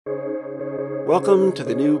Welcome to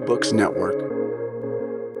the New Books Network.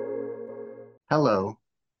 Hello,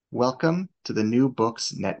 welcome to the New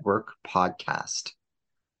Books Network podcast.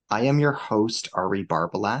 I am your host, Ari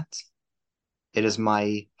Barbalat. It is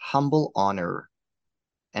my humble honor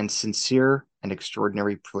and sincere and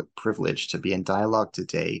extraordinary privilege to be in dialogue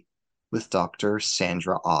today with Dr.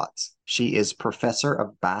 Sandra Ott. She is Professor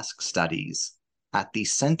of Basque Studies at the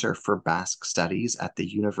Center for Basque Studies at the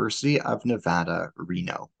University of Nevada,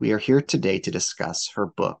 Reno. We are here today to discuss her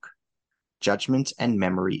book, Judgment and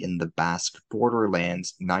Memory in the Basque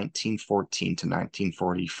Borderlands 1914 to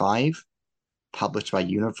 1945, published by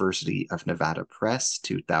University of Nevada Press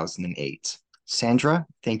 2008. Sandra,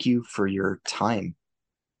 thank you for your time.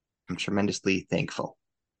 I'm tremendously thankful.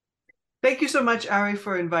 Thank you so much, Ari,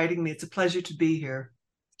 for inviting me. It's a pleasure to be here.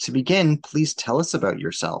 To begin, please tell us about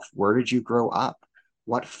yourself. Where did you grow up?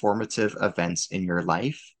 What formative events in your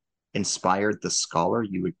life inspired the scholar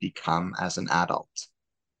you would become as an adult?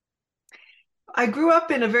 I grew up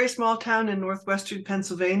in a very small town in northwestern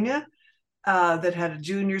Pennsylvania that had a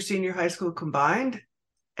junior, senior high school combined.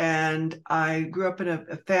 And I grew up in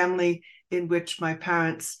a family in which my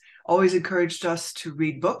parents always encouraged us to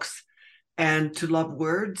read books and to love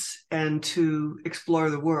words and to explore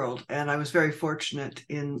the world. And I was very fortunate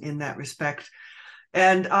in that respect.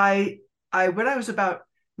 And when I was about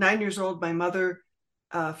 9 years old, my mother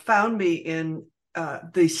found me in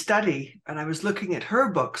the study, and I was looking at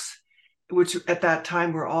her books, which at that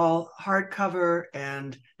time were all hardcover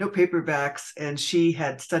and no paperbacks, and she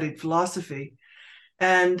had studied philosophy.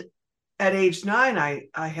 And at age 9,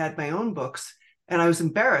 I had my own books, and I was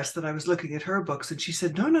embarrassed that I was looking at her books. And she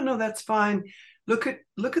said, "No, that's fine. Look at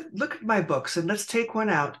my books, and let's take one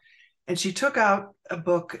out." And she took out a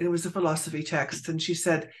book, and it was a philosophy text, and she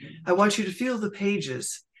said, "I want you to feel the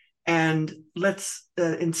pages, and let's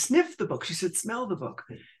and sniff the book." She said, "Smell the book."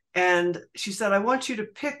 And she said, "I want you to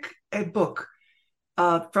pick a book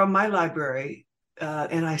from my library."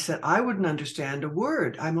 And I said, "I wouldn't understand a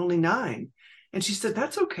word. I'm only 9. And she said,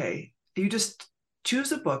 "That's okay. You just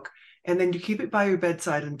choose a book, and then you keep it by your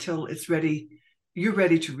bedside until it's ready. You're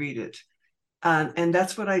ready to read it." And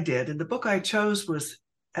that's what I did. And the book I chose was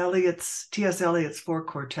T.S. Eliot's Four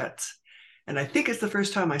Quartets. And I think it's the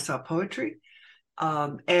first time I saw poetry.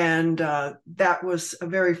 That was a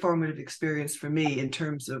very formative experience for me in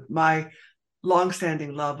terms of my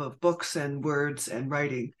longstanding love of books and words and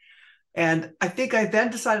writing. And I think I then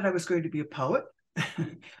decided I was going to be a poet.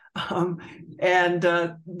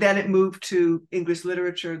 Then it moved to English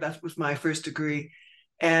literature. That was my first degree.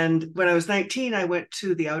 And when I was 19, I went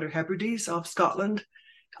to the Outer Hebrides of Scotland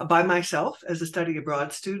by myself as a study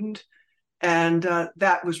abroad student. And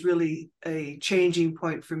that was really a changing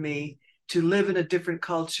point for me, to live in a different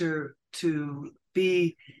culture, to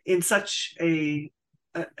be in such in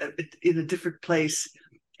a different place.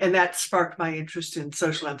 And that sparked my interest in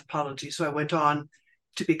social anthropology. So I went on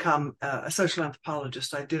to become a social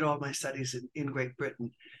anthropologist. I did all my studies in Great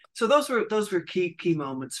Britain. So those were key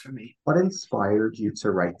moments for me. What inspired you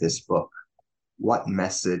to write this book? What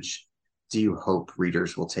message do you hope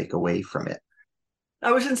readers will take away from it?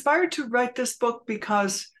 I was inspired to write this book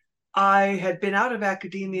because I had been out of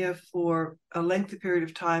academia for a lengthy period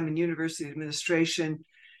of time in university administration,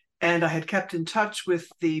 and I had kept in touch with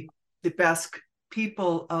the Basque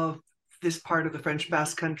people of this part of the French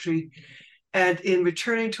Basque country. And in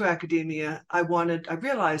returning to academia, I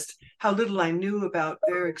realized how little I knew about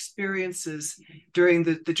their experiences during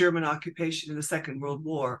the German occupation in the Second World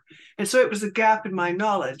War. And so it was a gap in my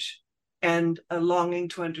knowledge and a longing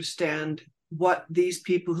to understand what these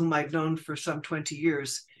people whom I'd known for some 20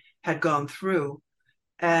 years had gone through.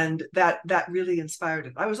 And that really inspired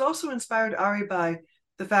it. I was also inspired, Ari, by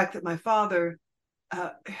the fact that my father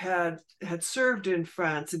had served in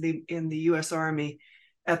France in the U.S. Army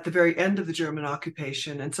at the very end of the German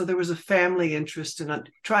occupation. And so there was a family interest in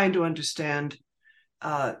trying to understand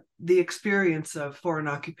the experience of foreign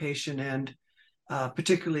occupation, and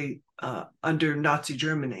particularly under Nazi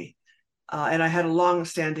Germany. And I had a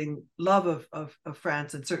long-standing love of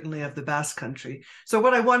France, and certainly of the Basque Country. So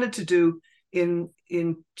what I wanted to do in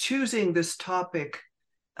choosing this topic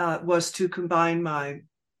was to combine my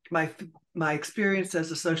experience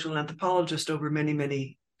as a social anthropologist over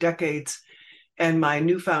many decades and my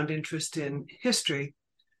newfound interest in history.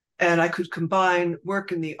 And I could combine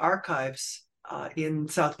work in the archives in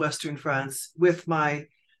southwestern France with my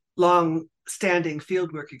long-standing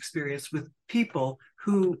fieldwork experience with people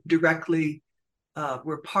who directly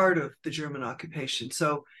were part of the German occupation.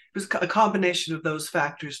 So it was a combination of those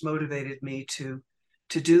factors motivated me to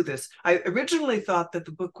do this. I originally thought that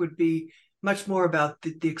the book would be much more about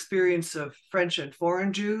the experience of French and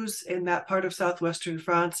foreign Jews in that part of southwestern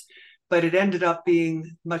France, but it ended up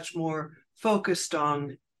being much more focused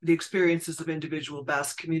on the experiences of individual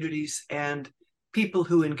Basque communities and people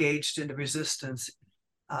who engaged in the resistance.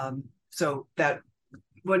 So that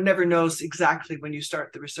one never knows exactly when you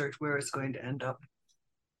start the research where it's going to end up.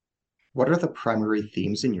 What are the primary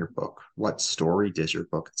themes in your book? What story does your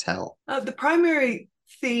book tell? The primary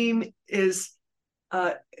theme is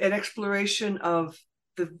an exploration of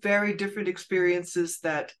the very different experiences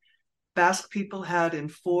that Basque people had in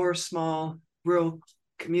 4 small rural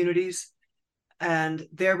communities, and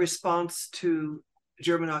their response to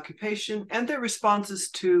German occupation and their responses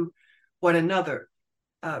to one another.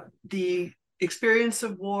 The experience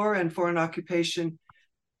of war and foreign occupation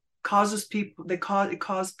causes people, it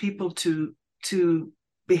caused people to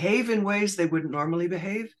behave in ways they wouldn't normally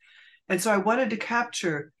behave. And so I wanted to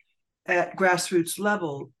capture at grassroots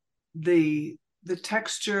level the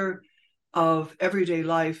texture of everyday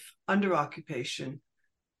life under occupation,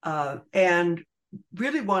 and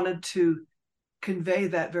really wanted to convey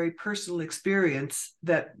that very personal experience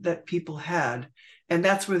that people had. And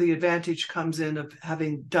that's where the advantage comes in of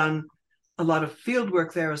having done a lot of field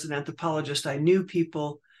work there as an anthropologist. I knew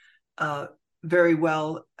people very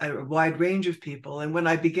well, a wide range of people. And when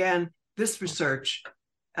I began this research,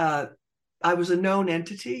 I was a known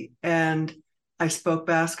entity, and I spoke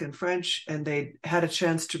Basque and French, and they had a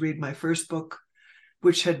chance to read my first book,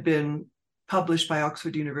 which had been published by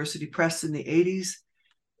Oxford University Press in the 80s.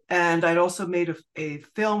 And I'd also made a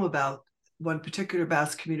film about one particular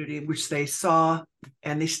Basque community, which they saw,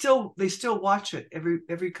 and they still watch it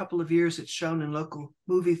every couple of years. It's shown in local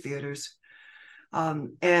movie theaters,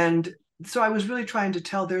 and so I was really trying to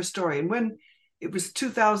tell their story. And when it was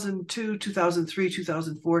 2002, 2003,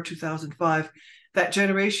 2004, 2005, that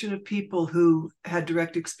generation of people who had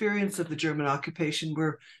direct experience of the German occupation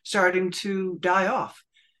were starting to die off.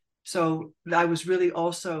 So I was really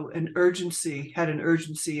also had an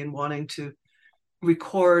urgency in wanting to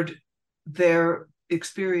record their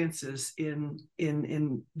experiences in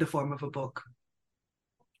the form of a book.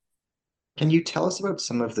 Can you tell us about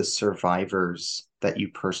some of the survivors that you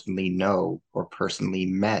personally know or personally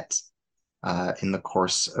met in the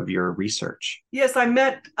course of your research? Yes, I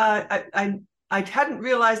met, I hadn't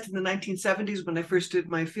realized in the 1970s when I first did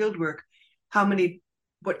my field work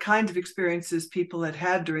what kinds of experiences people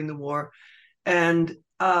had during the war. And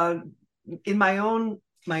in my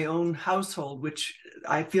own household, which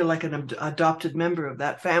I feel like an adopted member of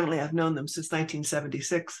that family, I've known them since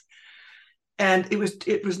 1976. And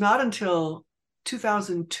it was not until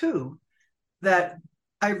 2002 that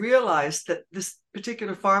I realized that this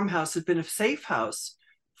particular farmhouse had been a safe house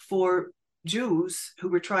for Jews who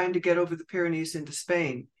were trying to get over the Pyrenees into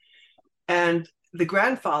Spain. And the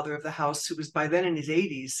grandfather of the house, who was by then in his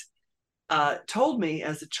 80s, told me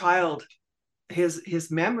as a child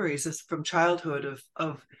his memories from childhood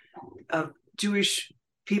of Jewish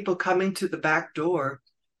people coming to the back door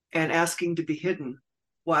and asking to be hidden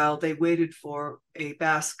while they waited for a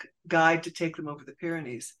Basque guide to take them over the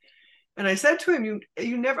Pyrenees. And I said to him,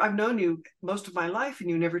 you never, I've known you most of my life and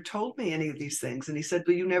you never told me any of these things. And he said,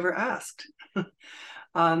 well, you never asked.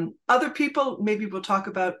 Other people, maybe we'll talk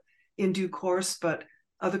about in due course, but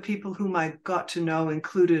other people whom I got to know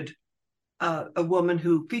included a woman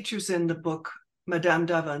who features in the book, Madame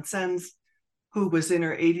d'Avencens, who was in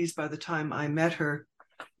her 80s by the time I met her.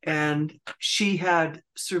 And she had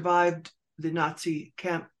survived the Nazi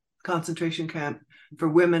concentration camp for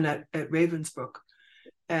women at Ravensbrück.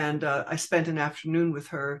 And I spent an afternoon with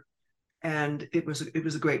her, and it was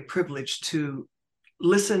a great privilege to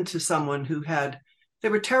listen to someone there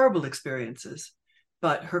were terrible experiences,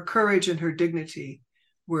 but her courage and her dignity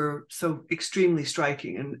were so extremely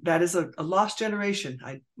striking. And that is a lost generation.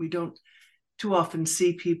 We don't too often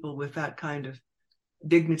see people with that kind of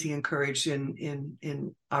dignity and courage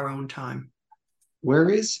in our own time. Where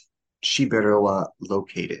is Shiberoa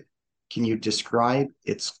located? Can you describe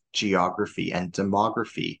its geography and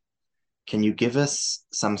demography? Can you give us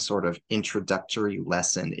some sort of introductory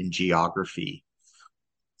lesson in geography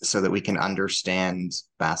so that we can understand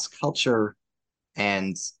Basque culture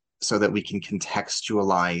and so that we can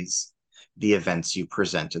contextualize the events you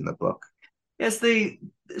present in the book? Yes, the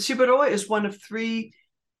Shiberoa is one of 3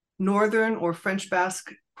 northern or French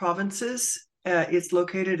Basque provinces. It's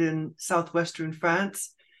located in southwestern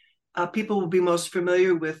France. People will be most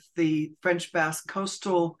familiar with the French Basque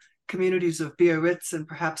coastal communities of Biarritz and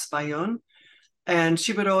perhaps Bayonne. And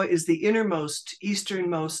Shiberoa is the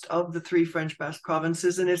easternmost of the 3 French Basque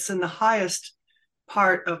provinces, and it's in the highest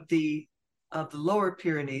part of the Lower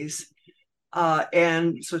Pyrenees.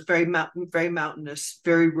 And so it's very mountainous,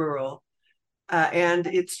 very rural, and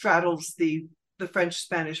it straddles the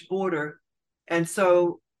French-Spanish border, and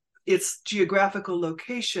so its geographical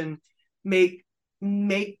location makes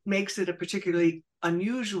it a particularly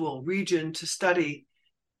unusual region to study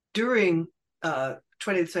during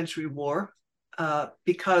 20th century war,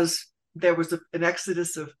 because there was an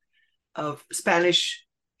exodus of Spanish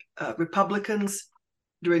Republicans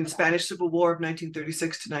during the Spanish Civil War of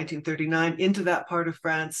 1936 to 1939 into that part of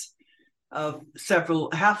France. Of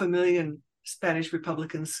half a million Spanish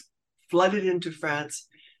Republicans flooded into France.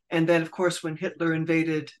 And then, of course, when Hitler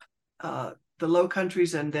invaded the Low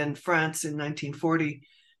Countries and then France in 1940,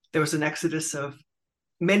 there was an exodus of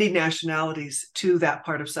many nationalities to that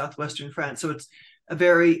part of southwestern France. So it's a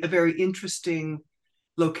very interesting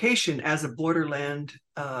location as a borderland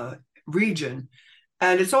region.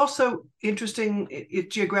 And it's also interesting,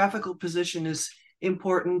 its geographical position is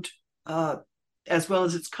important, as well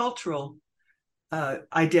as its cultural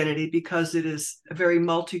identity, because it was a very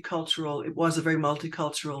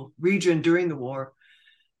multicultural region during the war,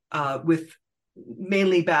 with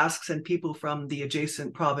mainly Basques and people from the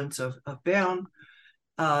adjacent province of Béarn.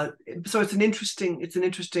 So it's an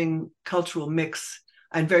interesting cultural mix,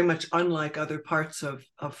 and very much unlike other parts of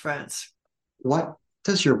France. What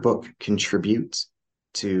does your book contribute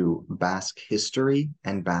to Basque history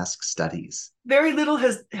and Basque studies? Very little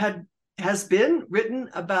has been written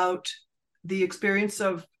about the experience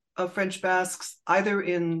of French Basques, either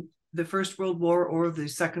in the First World War or the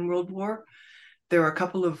Second World War. There are a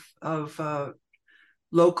couple of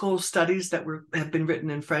local studies that have been written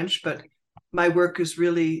in French, but my work is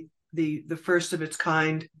really the first of its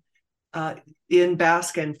kind in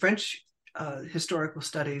Basque and French historical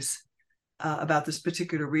studies about this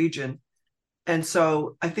particular region. And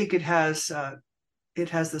so I think it has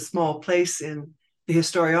the small place in the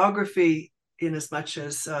historiography, in as much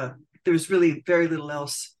as there's really very little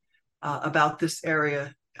else about this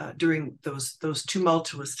area during those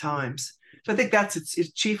tumultuous times. So I think that's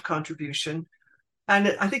its chief contribution.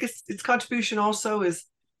 And I think its contribution also is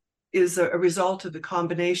a result of the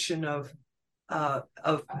combination of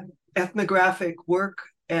ethnographic work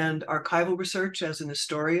and archival research as an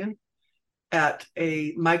historian at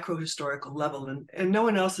a micro-historical level, and no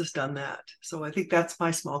one else has done that. So I think that's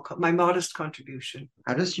my modest contribution.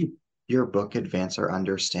 How does your book advance our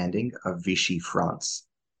understanding of Vichy France?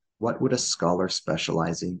 What would a scholar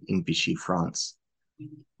specializing in Vichy France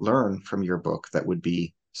learn from your book that would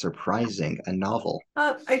be surprising and novel?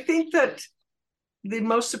 I think that the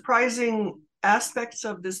most surprising aspects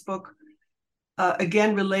of this book,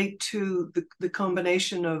 again, relate to the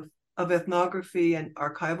combination of ethnography and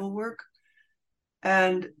archival work.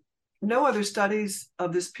 And no other studies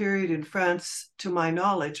of this period in France, to my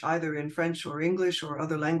knowledge, either in French or English or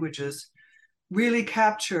other languages, really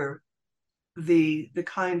capture the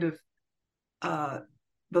kind of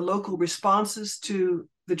the local responses to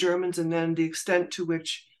the Germans, and then the extent to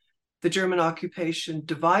which the German occupation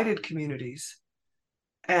divided communities.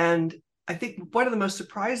 And I think one of the most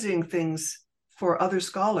surprising things for other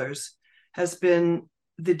scholars has been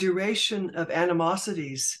the duration of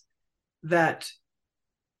animosities that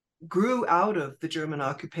grew out of the German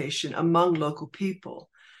occupation among local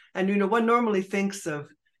people. And, one normally thinks of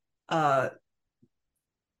the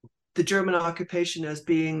German occupation as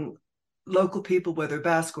being local people, whether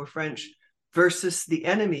Basque or French, versus the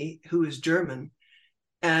enemy, who is German.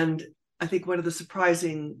 And I think one of the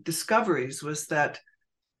surprising discoveries was that,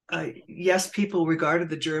 yes, people regarded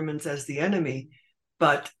the Germans as the enemy,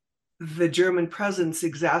 but the German presence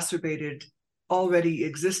exacerbated already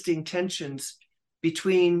existing tensions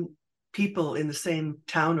between people in the same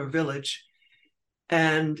town or village.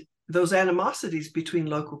 And those animosities between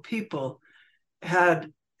local people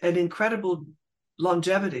had an incredible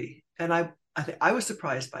longevity. And I was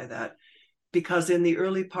surprised by that, because in the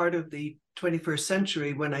early part of the 21st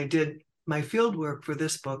century, when I did my field work for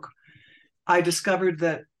this book, I discovered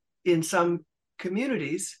that in some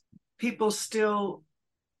communities, people still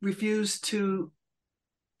refused to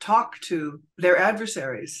talk to their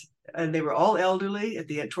adversaries. And they were all elderly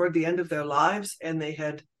toward the end of their lives, and they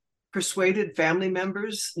had persuaded family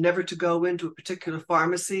members never to go into a particular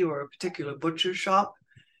pharmacy or a particular butcher shop,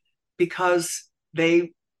 because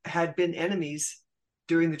they had been enemies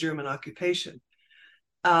during the German occupation.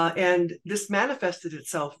 And this manifested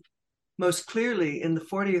itself most clearly in the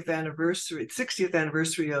 60th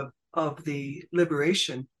anniversary of the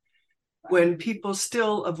liberation, when people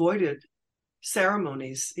still avoided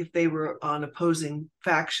ceremonies if they were on opposing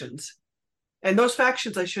factions. And those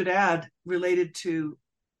factions, I should add, related to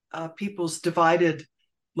people's divided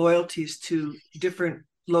loyalties to different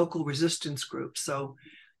local resistance groups. So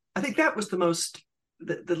I think that was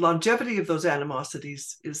the longevity of those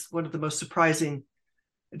animosities is one of the most surprising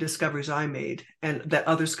discoveries I made, and that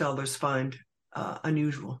other scholars find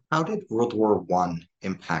unusual. How did World War One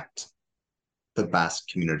impact the Basque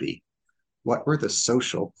community? What were the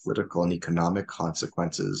social, political, and economic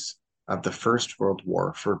consequences of the First World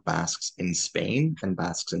War for Basques in Spain and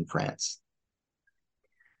Basques in France?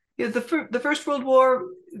 Yeah, the First World War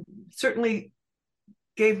certainly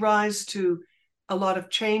gave rise to a lot of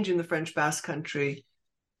change in the French Basque country.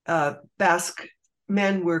 Basque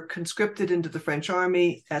men were conscripted into the French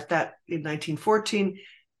army in 1914.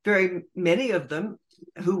 Very many of them,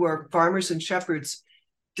 who were farmers and shepherds,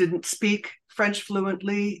 didn't speak French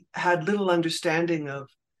fluently, had little understanding of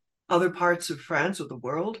other parts of France or the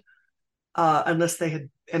world, unless they had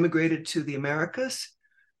emigrated to the Americas.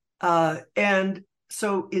 And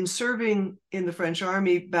so in serving in the French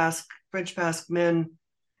army, French Basque men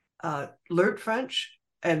learned French.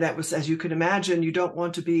 And that was, as you can imagine, you don't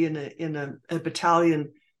want to be in a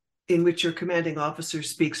battalion in which your commanding officer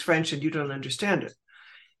speaks French and you don't understand it.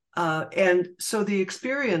 And so the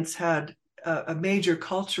experience had a major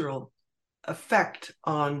cultural effect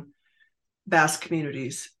on Basque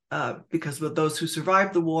communities, because those who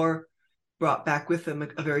survived the war brought back with them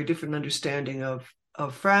a very different understanding of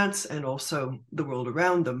France and also the world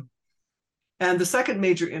around them. And the second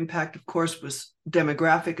major impact, of course, was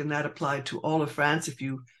demographic, and that applied to all of France. If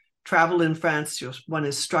you travel in France, one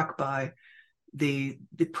is struck by the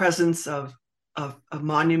presence of a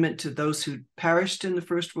monument to those who perished in the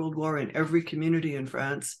First World War in every community in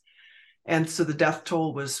France. And so the death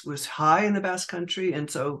toll was high in the Basque Country. And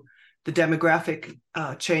so the demographic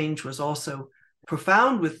change was also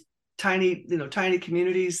profound, with tiny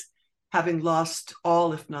communities having lost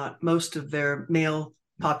all, if not most, of their male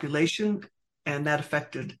population. And that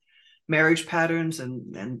affected marriage patterns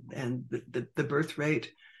and the birth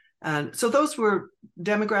rate. And so those were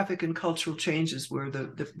demographic and cultural changes were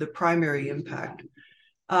the primary impact.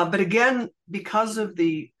 But again, because of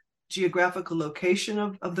the geographical location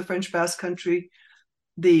of the French Basque Country,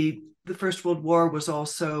 the First World War was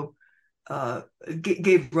also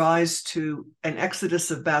gave rise to an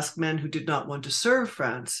exodus of Basque men who did not want to serve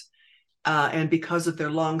France. And because of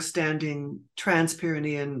their long-standing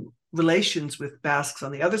trans-Pyrenean relations with Basques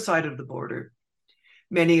on the other side of the border,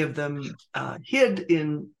 many of them hid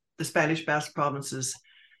in the Spanish Basque provinces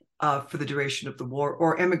for the duration of the war,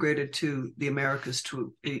 or emigrated to the Americas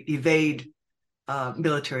to evade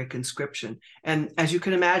military conscription. And as you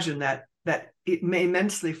can imagine, that it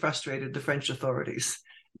immensely frustrated the French authorities.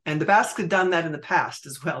 And the Basques had done that in the past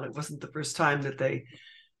as well. It wasn't the first time that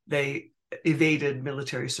they evaded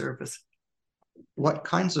military service. What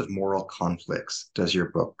kinds of moral conflicts does your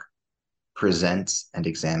book present and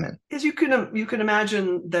examine? As you can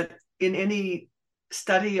imagine, that in any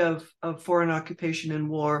study of foreign occupation and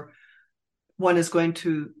war, one is going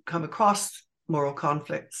to come across moral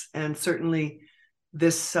conflicts. And certainly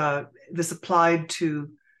this applied to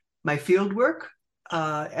my field work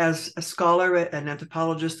as a scholar, an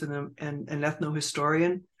anthropologist, and an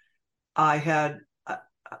ethnohistorian. I had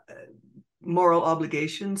moral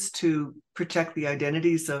obligations to protect the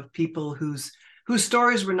identities of people whose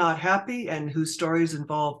stories were not happy and whose stories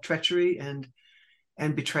involved treachery and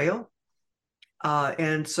betrayal.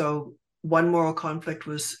 And so one moral conflict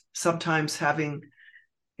was sometimes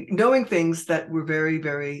knowing things that were very,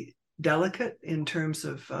 very delicate in terms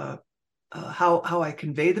of how I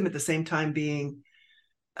convey them, at the same time being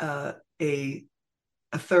a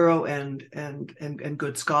thorough and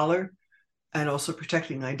good scholar, and also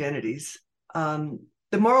protecting identities.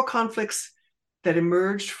 The moral conflicts that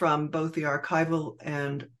emerged from both the archival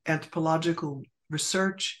and anthropological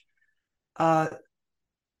research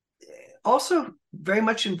also very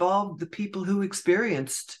much involved the people who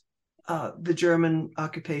experienced the German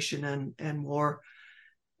occupation and war.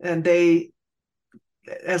 And they,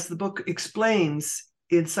 as the book explains,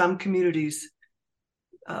 in some communities,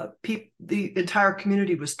 the entire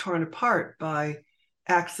community was torn apart by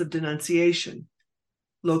acts of denunciation,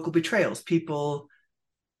 local betrayals, people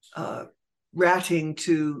ratting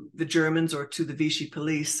to the Germans or to the Vichy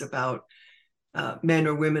police about men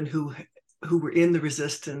or women who were in the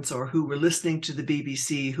resistance, or who were listening to the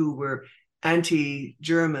BBC, who were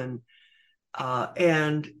anti-German.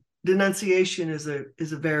 And denunciation is a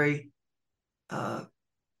very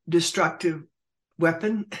destructive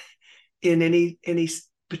weapon in any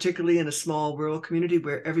particularly in a small rural community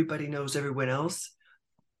where everybody knows everyone else.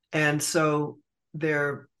 And so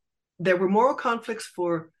there were moral conflicts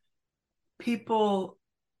for people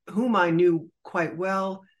whom I knew quite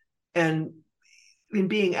well, and in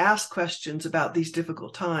being asked questions about these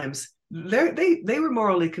difficult times, they were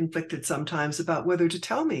morally conflicted sometimes about whether to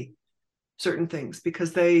tell me certain things,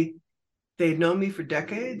 because they'd known me for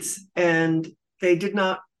decades, and they did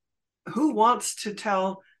not. Who wants to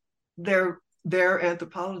tell their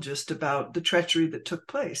anthropologist about the treachery that took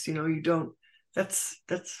place? You don't. That's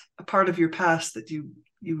a part of your past that you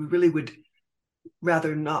really would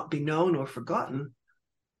rather not be known or forgotten.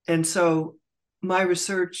 And so my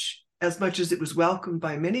research, as much as it was welcomed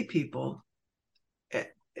by many people,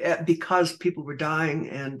 because people were dying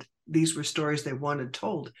and these were stories they wanted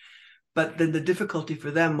told, but then the difficulty for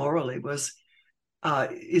them morally was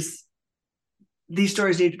is these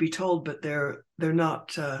stories need to be told, but they're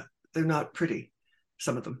not pretty,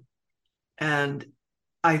 some of them. And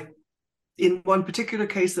in one particular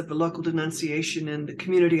case of the local denunciation in the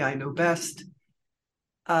community I know best,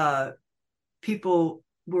 people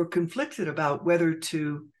were conflicted about whether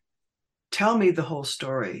to tell me the whole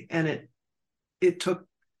story, and it took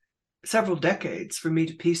several decades for me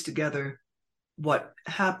to piece together what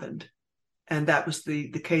happened. And that was the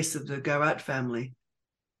case of the Garat family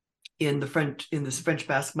in the French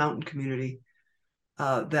Basque Mountain community,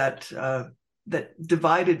 that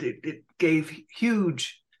divided. It gave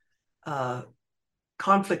huge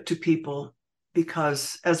conflict to people,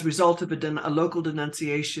 because as a result of a local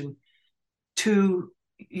denunciation, 2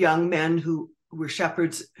 young men who were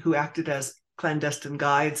shepherds who acted as clandestine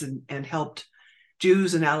guides and helped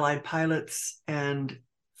Jews and Allied pilots and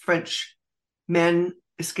French men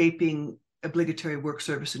escaping obligatory work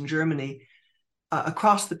service in Germany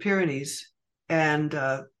across the Pyrenees. And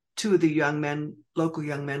 2 of the local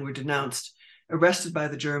young men, were denounced, arrested by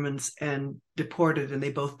the Germans, and deported, and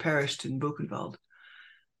they both perished in Buchenwald.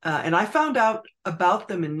 And I found out about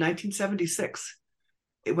them in 1976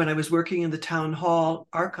 when I was working in the town hall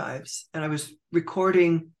archives, and I was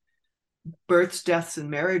recording births, deaths,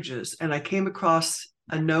 and marriages. And I came across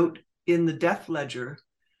a note in the death ledger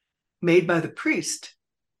made by the priest,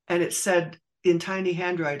 and it said in tiny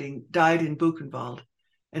handwriting, "Died in Buchenwald."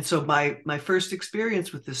 And so my first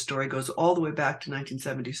experience with this story goes all the way back to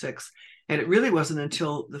 1976. And it really wasn't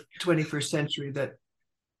until the 21st century that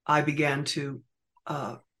I began to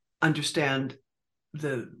understand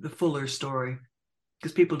the fuller story,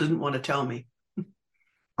 because people didn't want to tell me.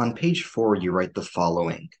 On page 4, you write the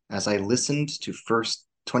following: as I listened to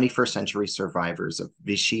 21st century survivors of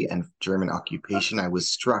Vichy and German occupation, I was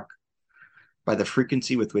struck by the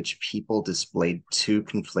frequency with which people displayed 2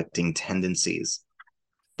 conflicting tendencies: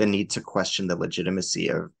 the need to question the legitimacy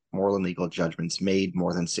of moral and legal judgments made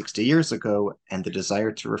more than 60 years ago, and the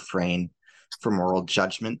desire to refrain from moral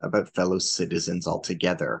judgment about fellow citizens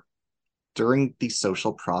altogether. During the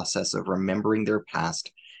social process of remembering their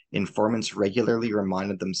past, informants regularly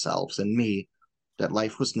reminded themselves and me that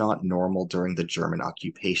life was not normal during the German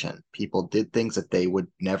occupation. People did things that they would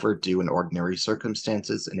never do in ordinary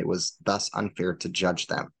circumstances, and it was thus unfair to judge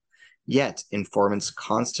them. Yet, informants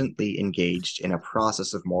constantly engaged in a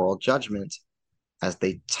process of moral judgment as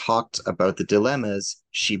they talked about the dilemmas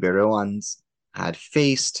Chipewans had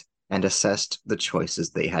faced and assessed the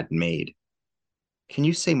choices they had made. Can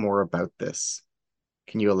you say more about this?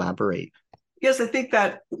 Can you elaborate? Yes, I think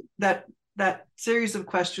that series of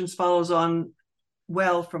questions follows on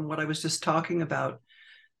well from what I was just talking about,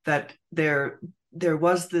 that there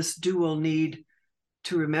was this dual need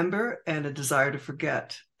to remember and a desire to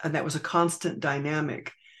forget. And that was a constant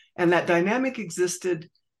dynamic. And that dynamic existed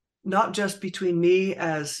not just between me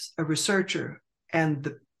as a researcher and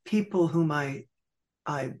the people whom I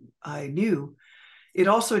knew, it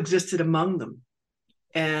also existed among them.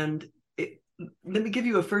 And let me give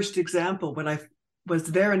you a first example. When I was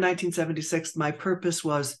there in 1976, my purpose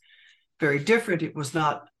was very different. It was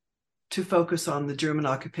not to focus on the German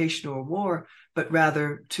occupation or war, but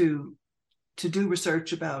rather to do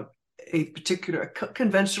research about a particular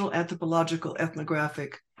conventional anthropological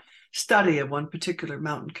ethnographic study of one particular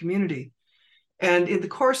mountain community. And in the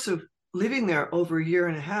course of living there over a year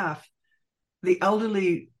and a half, the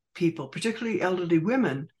elderly people, particularly elderly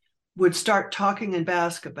women, would start talking in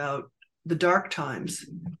Basque about the dark times.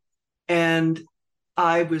 And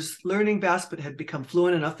I was learning Basque, but had become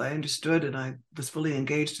fluent enough that I understood, and I was fully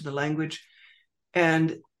engaged in the language.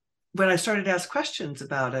 And when I started to ask questions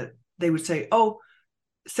about it, they would say, "Oh,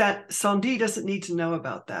 Sandy doesn't need to know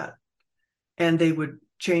about that." And they would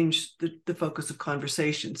change the focus of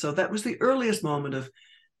conversation. So that was the earliest moment of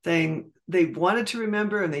saying they wanted to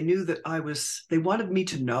remember, and they knew that they wanted me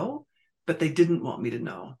to know, but they didn't want me to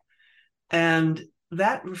know. And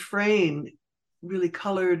that refrain really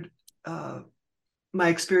colored my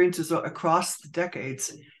experiences across the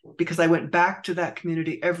decades, because I went back to that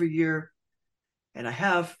community every year and I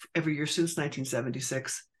have every year since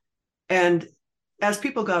 1976. And as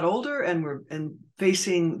people got older and were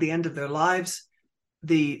facing the end of their lives,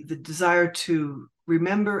 the desire to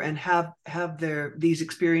remember and have these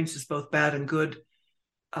experiences, both bad and good,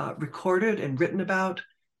 recorded and written about,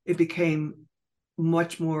 it became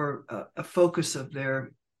much more a focus of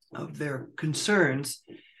their concerns.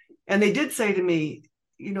 And they did say to me,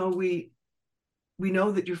 we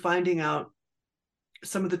know that you're finding out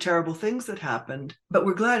some of the terrible things that happened, but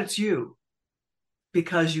we're glad it's you,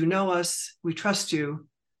 because you know us, we trust you,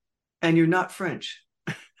 and you're not French.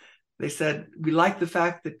 They said, we like the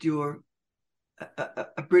fact that you're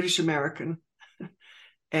a British American,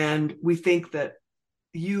 and we think that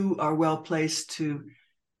you are well placed to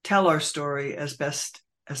tell our story as best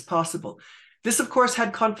as possible. This, of course,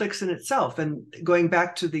 had conflicts in itself, and going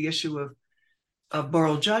back to the issue of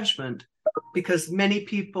moral judgment, because many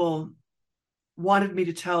people wanted me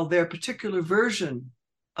to tell their particular version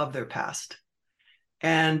of their past.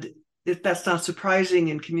 And that's not surprising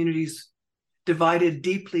in communities divided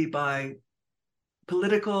deeply by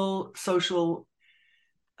political, social,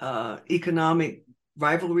 economic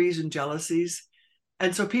rivalries and jealousies.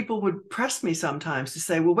 And so people would press me sometimes to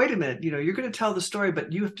say, well, wait a minute, you're going to tell the story,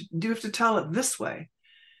 but you have to tell it this way,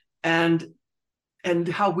 and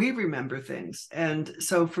how we remember things. And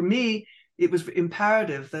so for me, it was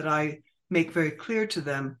imperative that I make very clear to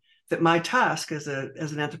them that my task as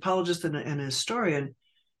an anthropologist and a historian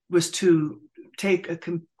was to take a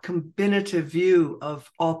combinative view of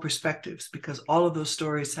all perspectives, because all of those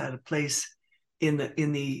stories had a place in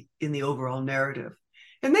the overall narrative.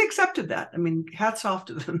 And they accepted that. I mean, hats off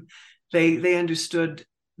to them. They understood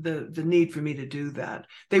the need for me to do that.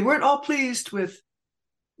 They weren't all pleased with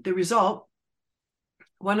the result.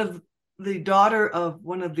 The daughter of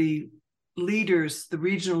one of the leaders, the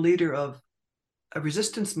regional leader of a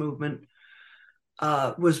resistance movement,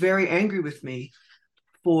 was very angry with me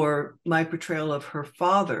for my portrayal of her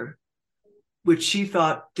father, which she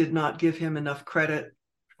thought did not give him enough credit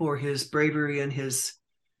for his bravery and his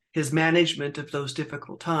management of those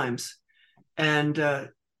difficult times. And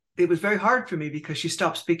it was very hard for me, because she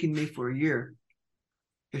stopped speaking to me for a year.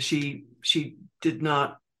 She did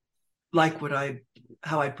not like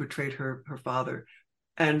how I portrayed her father.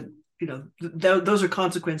 And those are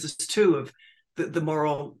consequences too of the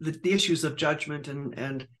moral, the issues of judgment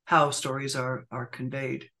and how stories are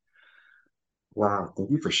conveyed. Wow, thank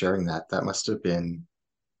you for sharing that. That must have been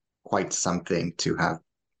quite something to have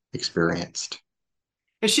experienced.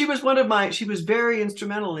 And she was she was very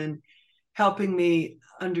instrumental in helping me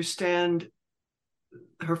understand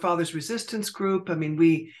her father's resistance group. I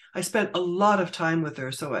mean, I spent a lot of time with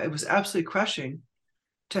her, so it was absolutely crushing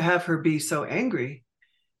to have her be so angry.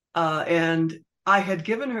 And I had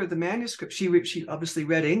given her the manuscript. She obviously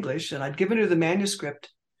read English, and I'd given her the manuscript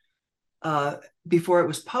before it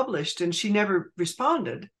was published, and she never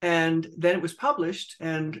responded. And then it was published,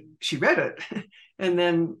 and she read it, and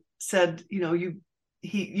then said,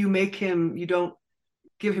 you make him, you don't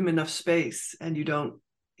give him enough space, and you don't.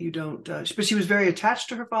 But she was very attached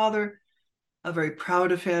to her father, very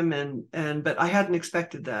proud of him, but I hadn't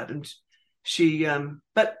expected that, and she.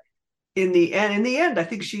 But in the end, I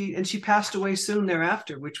think she passed away soon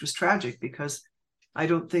thereafter, which was tragic, because I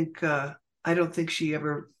don't think she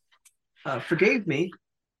ever forgave me.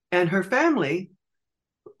 And her family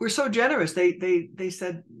were so generous. They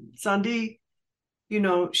said, Sandy,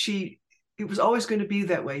 it was always going to be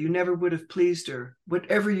that way. You never would have pleased her,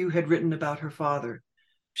 whatever you had written about her father.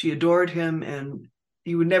 She adored him, and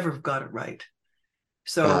you would never have got it right.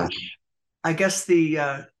 So I guess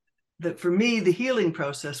that for me, the healing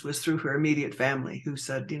process was through her immediate family, who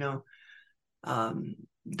said, don't,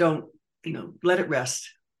 let it rest,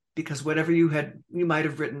 because whatever you might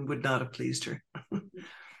have written would not have pleased her.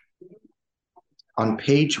 On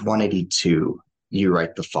page 182, you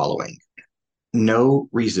write the following: no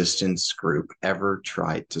resistance group ever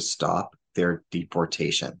tried to stop their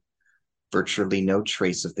deportation. Virtually no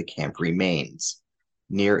trace of the camp remains.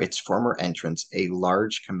 Near its former entrance, a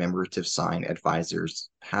large commemorative sign advises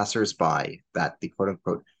passers-by that the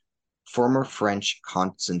quote-unquote former French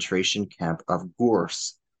concentration camp of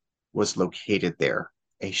Gurs was located there.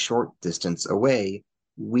 A short distance away,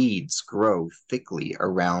 weeds grow thickly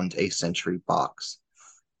around a sentry box.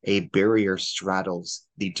 A barrier straddles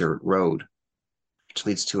the dirt road, which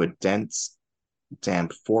leads to a dense,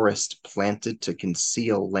 damp forest planted to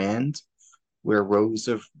conceal land where rows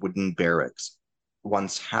of wooden barracks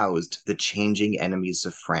once housed the changing enemies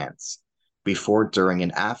of France before, during,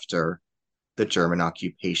 and after the German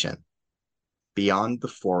occupation. Beyond the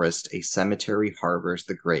forest, a cemetery harbors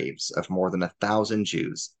the graves of more than 1,000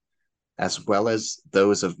 Jews, as well as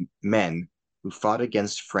those of men who fought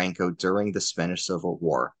against Franco during the Spanish Civil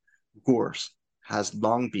War, Gurs has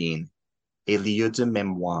long been a lieu de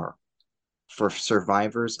mémoire for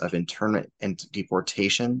survivors of internment and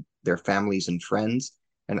deportation, their families and friends,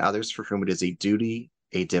 and others for whom it is a duty,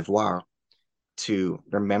 a devoir, to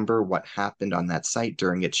remember what happened on that site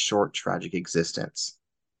during its short, tragic existence.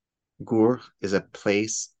 Gurs is a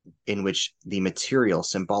place in which the material,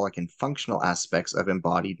 symbolic, and functional aspects of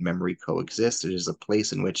embodied memory coexist. It is a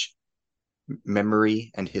place in which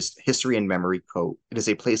memory and history and memory it is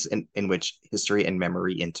a place in which history and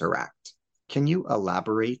memory interact. Can you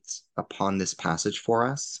elaborate upon this passage for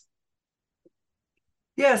us?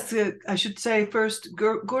 Yes, I should say first,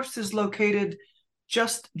 Gurs is located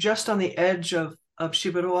just on the edge of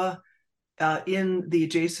Chiberoi, in the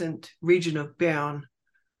adjacent region of Béarn.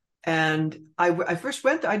 And I first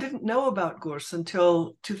went there. I didn't know about Gurs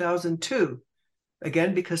until 2002,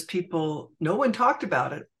 again, because no one talked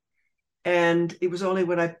about it. And it was only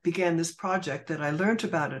when I began this project that I learned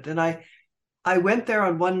about it. And I went there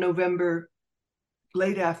on 1 November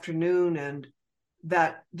late afternoon, and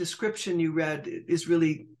that description you read is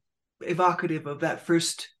really evocative of that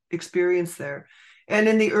first experience there. And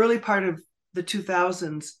in the early part of the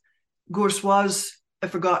 2000s, Gurs was a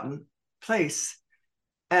forgotten place.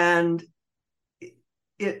 And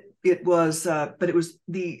it was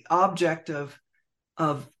the object of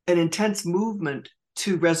an intense movement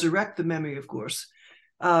to resurrect the memory of Gurs.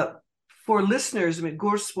 For listeners, I mean,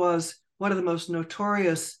 Gurs was one of the most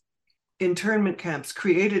notorious internment camps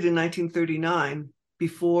created in 1939,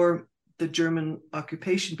 before the German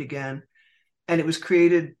occupation began. And it was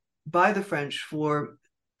created by the French for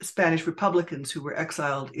Spanish Republicans who were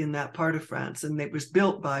exiled in that part of France. And it was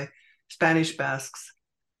built by Spanish Basques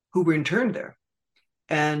who were interned there.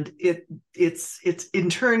 And its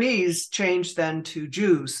internees changed then to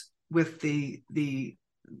Jews with the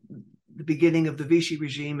beginning of the Vichy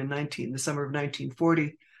regime in the summer of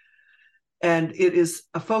 1940. And it is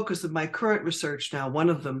a focus of my current research now. One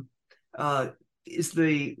of them is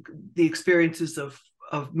the experiences of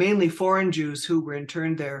mainly foreign Jews who were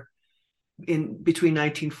interned there in between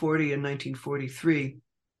 1940 and 1943.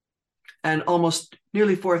 And almost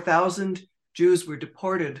nearly 4,000 Jews were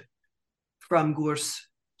deported from Gurs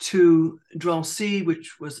to Drancy,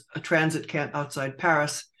 which was a transit camp outside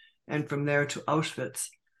Paris, and from there to Auschwitz.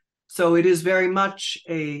 So it is very much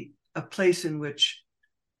a place in which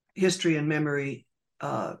history and memory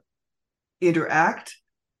interact.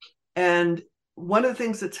 And one of the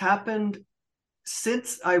things that's happened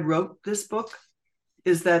since I wrote this book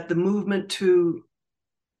is that the movement to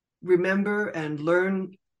remember and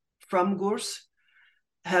learn from Gurs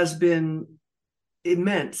has been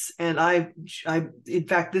immense. And I in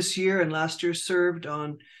fact, this year and last year served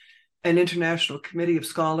on an international committee of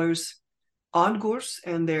scholars on Gurs,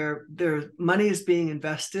 and their money is being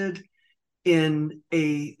invested in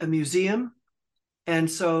a museum. And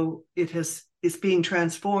so it's being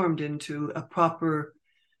transformed into a proper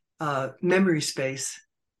memory space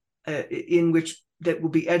in which that will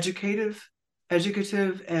be educative,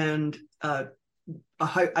 and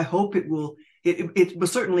I hope it will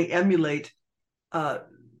certainly emulate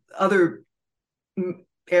other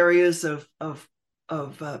areas of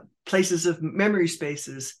places of memory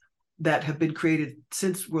spaces that have been created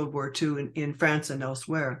since World War II in France and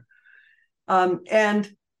elsewhere.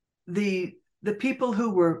 And the people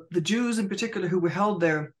who were, the Jews in particular, who were held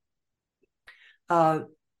there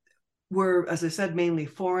were, as I said, mainly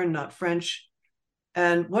foreign, not French.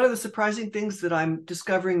 And one of the surprising things that I'm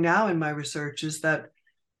discovering now in my research is that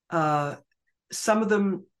some of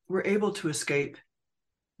them were able to escape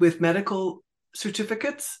with medical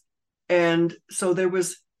certificates. And so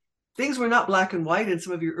things were not black and white. In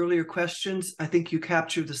some of your earlier questions, I think you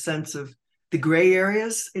captured the sense of the gray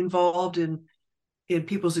areas involved in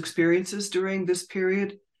people's experiences during this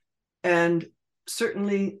period. And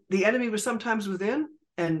certainly the enemy was sometimes within,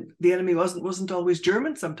 and the enemy wasn't always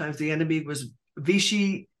German. Sometimes the enemy was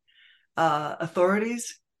Vichy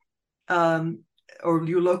authorities or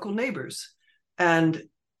your local neighbors. And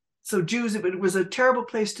so Jews, it was a terrible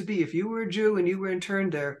place to be. If you were a Jew and you were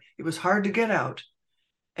interned there, it was hard to get out.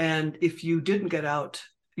 And if you didn't get out,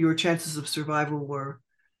 your chances of survival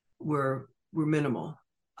were minimal.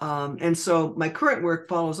 And so my current work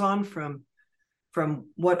follows on from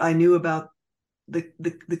what I knew about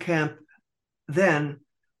the camp then,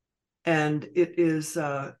 and it is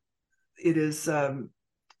a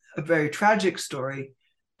very tragic story.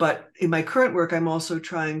 But in my current work, I'm also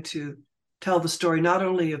trying to tell the story not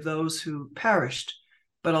only of those who perished,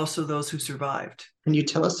 but also those who survived. Can you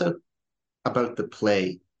tell us about the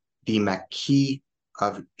play, The Maquis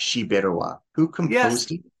of Shiberoa. Who Yes,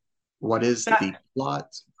 composed it? What is that the plot?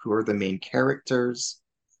 Who are the main characters?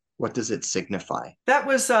 What does it signify? that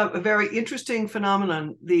was a very interesting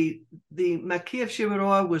phenomenon. The Maquis of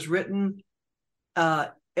Shiberoa was written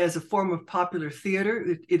as a form of popular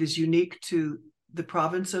theater. It is unique to the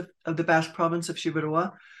province of the Basque province of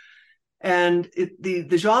Shiberoa. And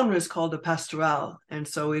the genre is called a pastoral. And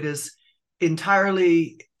so it is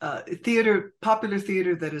entirely theater, popular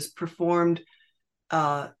theater that is performed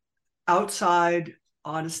outside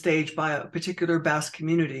on a stage by a particular Basque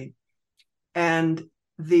community. And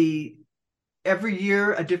every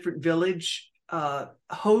year a different village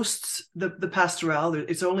hosts the pastoral.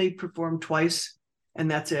 It's only performed twice,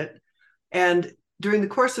 and that's it. And during the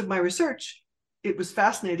course of my research, it was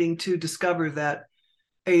fascinating to discover that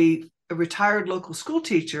a retired local school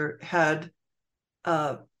teacher had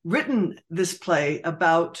written this play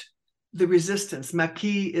about the resistance.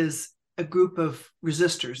 Maquis is a group of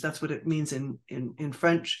resistors. That's what it means in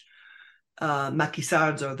French.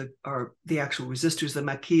 Maquisards are the actual resistors. The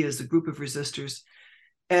Maquis is a group of resistors.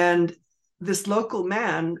 And this local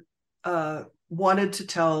man wanted to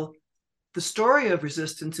tell the story of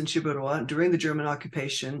resistance in Shiberoa during the German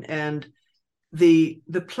occupation. And the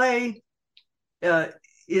play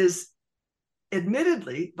is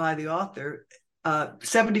admittedly by the author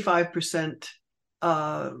 75%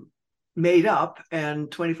 made up and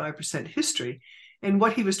 25% history. And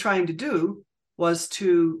what he was trying to do was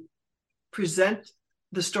to present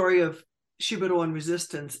the story of Shiberoan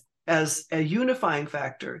resistance as a unifying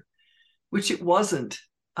factor, which it wasn't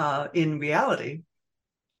in reality.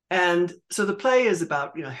 And so the play is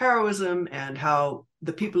about, heroism and how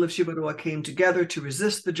the people of Shiberoa came together to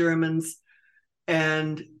resist the Germans.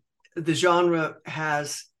 And the genre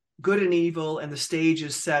has good and evil, and the stage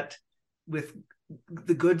is set with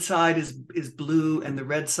the good side is blue and the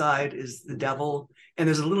red side is the devil. And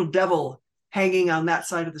there's a little devil hanging on that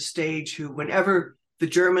side of the stage who, whenever the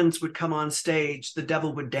Germans would come on stage, the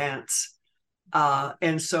devil would dance.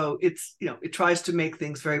 And so it tries to make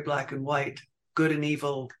things very black and white, good and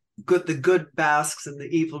evil, the good Basques and the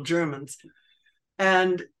evil Germans.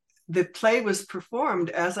 And the play was performed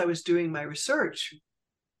as I was doing my research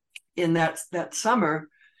in that summer,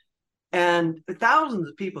 and thousands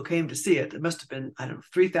of people came to see it. It must have been,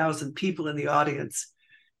 3,000 people in the audience.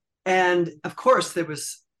 And of course, there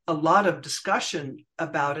was a lot of discussion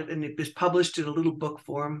about it, and it was published in a little book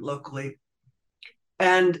form locally.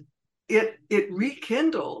 And it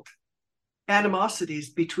rekindled animosities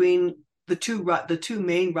between the two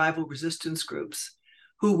main rival resistance groups,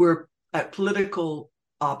 who were at political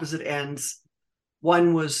opposite ends.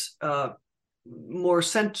 One was more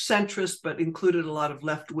centrist, but included a lot of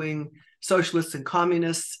left-wing socialists and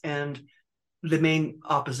communists, and the main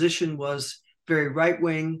opposition was very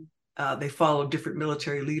right-wing. They followed different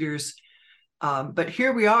military leaders. But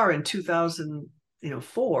here we are in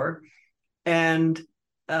 2004, and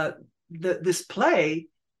this play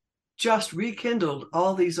just rekindled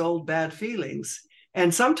all these old bad feelings.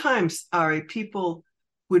 And sometimes, Ari, people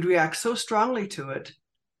would react so strongly to it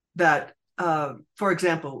that, for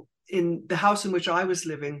example, in the house in which I was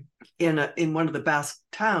living in one of the Basque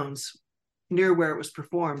towns near where it was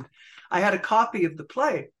performed, I had a copy of the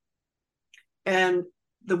play, and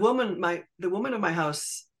the woman of my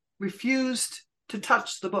house refused to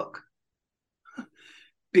touch the book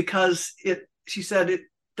because she said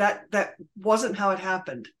that wasn't how it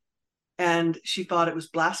happened, and she thought it was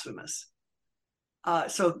blasphemous.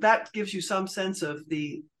 So that gives you some sense of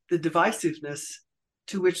the divisiveness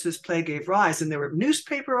to which this play gave rise. And there were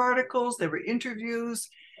newspaper articles, there were interviews,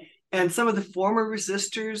 and some of the former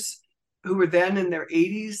resistors who were then in their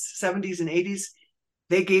 70s and 80s,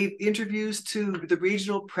 they gave interviews to the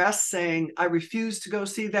regional press saying, I refuse to go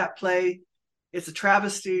see that play. It's a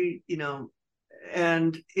travesty,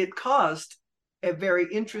 and it caused a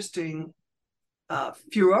very interesting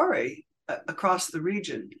furore across the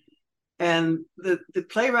region. And the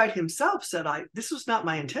playwright himself said, this was not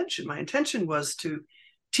my intention. My intention was to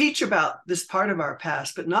teach about this part of our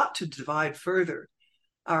past, but not to divide further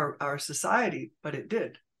our society, but it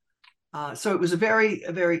did. So it was a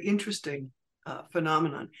very interesting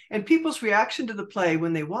phenomenon. And people's reaction to the play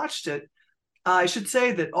when they watched it, I should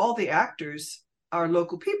say that all the actors are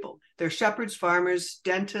local people. They're shepherds, farmers,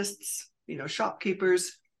 dentists,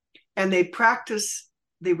 shopkeepers, and they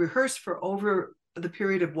rehearse for over the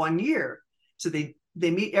period of 1 year. So they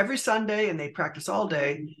meet every Sunday and they practice all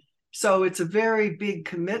day. So it's a very big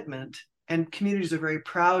commitment, and communities are very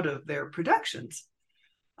proud of their productions.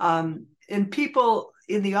 And people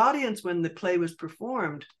in the audience when the play was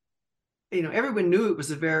performed, everyone knew it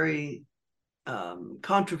was a very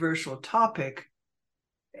controversial topic,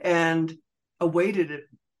 and awaited it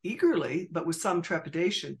eagerly, but with some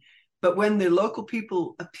trepidation. But when the local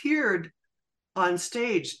people appeared on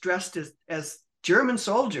stage dressed as German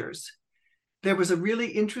soldiers, there was a really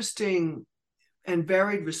interesting and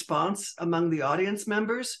varied response among the audience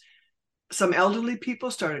members. Some elderly people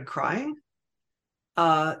started crying.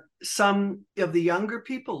 Some of the younger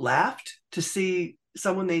people laughed to see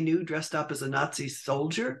someone they knew dressed up as a Nazi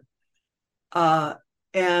soldier.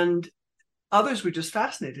 And others were just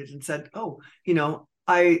fascinated and said, oh,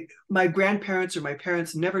 my grandparents or my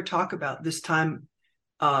parents never talk about this time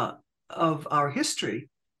of our history.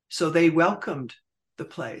 So they welcomed the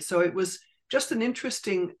play. So it was just an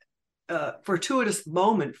interesting, fortuitous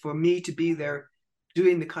moment for me to be there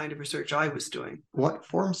doing the kind of research I was doing. What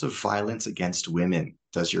forms of violence against women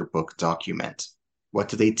does your book document? What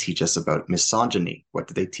do they teach us about misogyny? What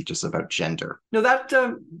do they teach us about gender? No,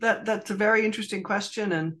 that's a very interesting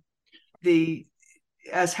question. And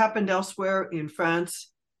as happened elsewhere in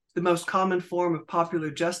France, the most common form of popular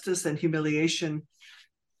justice and humiliation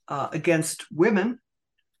against women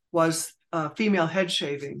was female head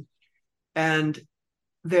shaving. And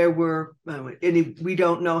there were, we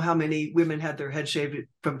don't know how many women had their head shaved,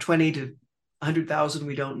 from 20 to 100,000,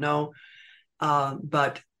 we don't know.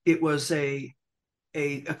 But it was a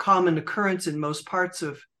common occurrence in most parts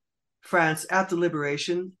of France at the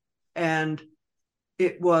liberation. And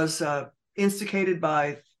it was instigated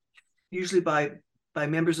usually by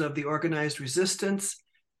members of the organized resistance,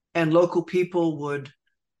 and local people would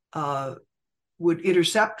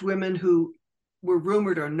intercept women who were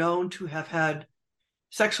rumored or known to have had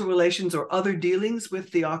sexual relations or other dealings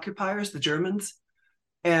with the occupiers, the Germans,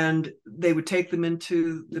 and they would take them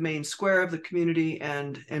into the main square of the community,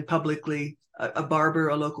 and publicly a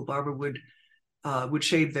local barber would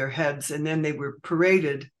shave their heads, and then they were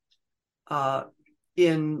paraded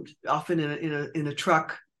often in a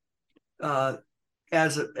truck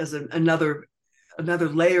as another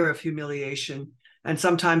layer of humiliation. And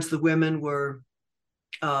sometimes the women were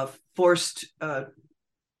forced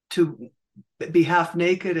to be half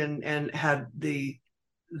naked and had the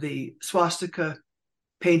swastika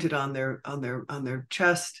painted on their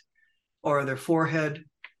chest or their forehead.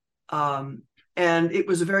 And it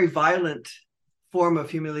was a very violent form of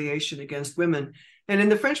humiliation against women. And in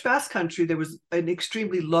the French Basque Country, there was an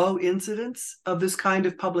extremely low incidence of this kind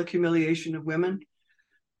of public humiliation of women.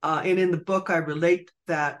 And in the book, I relate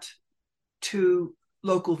that to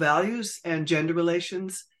local values and gender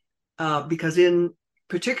relations, because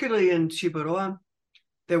particularly in Ciboron,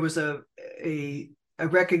 there was a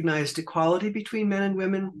recognized equality between men and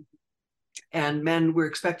women, and men were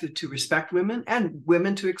expected to respect women and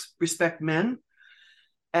women to respect men.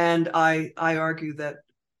 And I argue that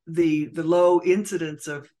the low incidence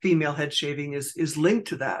of female head shaving is linked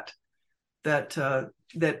to that. I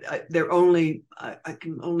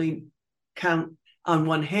can only count on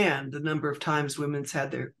one hand the number of times women's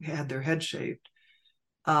had their head shaved.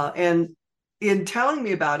 And in telling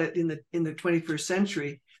me about it in the 21st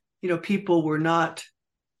century, people were not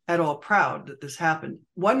at all proud that this happened.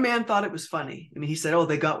 One man thought it was funny. I mean, he said, "Oh,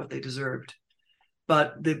 they got what they deserved."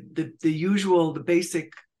 But the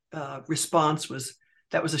basic response was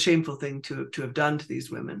that was a shameful thing to have done to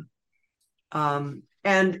these women. And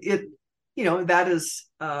it, that is,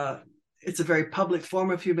 it's a very public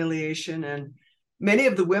form of humiliation. And many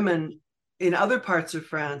of the women in other parts of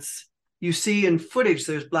France, you see in footage,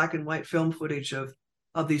 there's black and white film footage of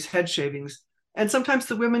these head shavings. And sometimes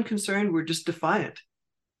the women concerned were just defiant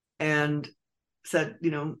and said,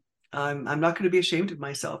 I'm not going to be ashamed of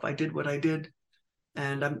myself. I did what I did,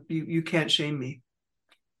 and you can't shame me.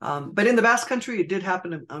 But in the Basque Country, it did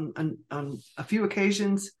happen on a few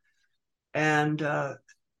occasions. And and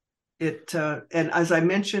as I've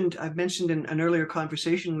mentioned in an earlier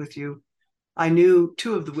conversation with you, I knew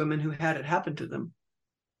two of the women who had it happen to them.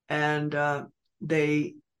 And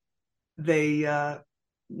they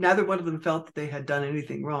neither one of them felt that they had done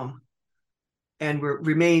anything wrong, and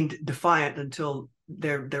remained defiant until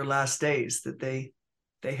their last days, that they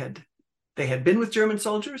had been with German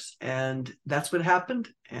soldiers, and that's what happened,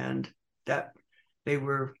 and that they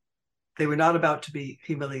were not about to be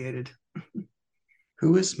humiliated.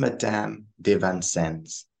 Who is Madame de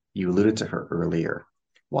Vincennes? You alluded to her earlier.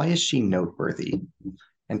 Why is she noteworthy?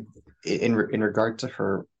 And in regard to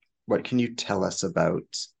her, what can you tell us about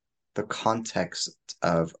the context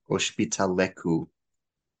of Ospitalecul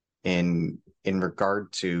in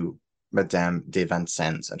regard to Madame de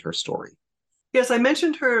Vincennes and her story? Yes, I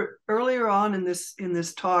mentioned her earlier on in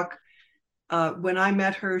this talk. When I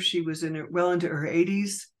met her, she was well into her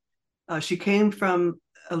 80s. She came from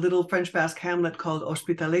a little French Basque hamlet called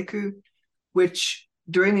Ospitalecul, which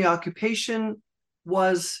during the occupation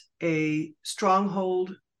was a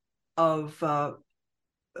stronghold of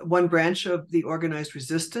one branch of the organized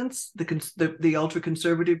resistance, the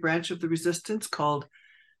ultra-conservative branch of the resistance called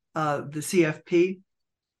the CFP.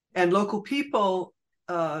 And local people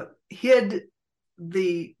hid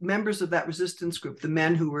the members of that resistance group, the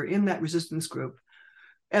men who were in that resistance group.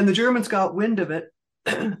 And the Germans got wind of it.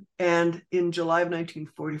 And in July of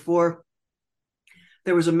 1944,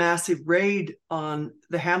 there was a massive raid on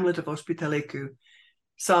the hamlet of Hospitalecu.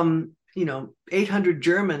 Some, 800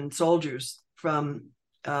 German soldiers from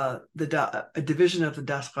a division of the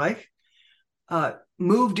Das Reich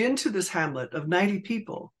moved into this hamlet of 90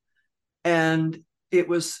 people. And it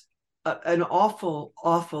was an awful,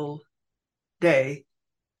 awful day.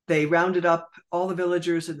 They rounded up all the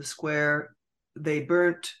villagers in the square. They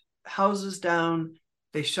burnt houses down.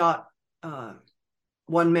 They shot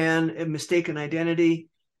one man, a mistaken identity.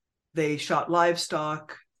 They shot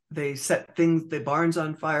livestock. They set the barns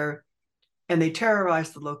on fire, and they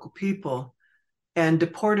terrorized the local people and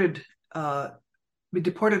deported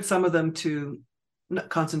some of them to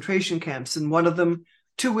concentration camps. And one of them,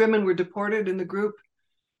 2 women were deported in the group.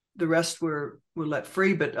 The rest were let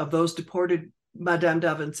free. But of those deported, Madame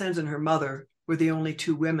d'Avencens and her mother were the only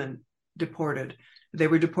 2 women deported. They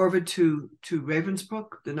were deported to Ravensbrück,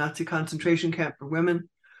 the Nazi concentration camp for women.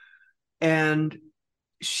 And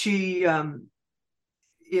she,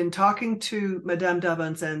 in talking to Madame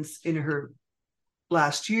d'Avencens in her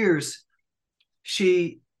last years,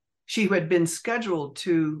 she had been scheduled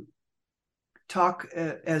to talk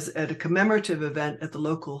at a commemorative event at the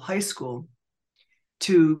local high school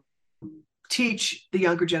to teach the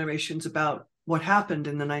younger generations about what happened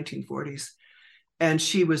in the 1940s. And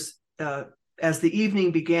she was, as the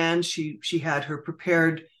evening began, she had her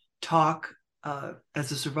prepared talk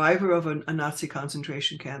as a survivor of a Nazi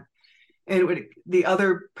concentration camp. And the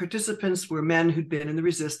other participants were men who'd been in the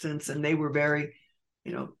resistance, and they were very,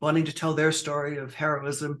 wanting to tell their story of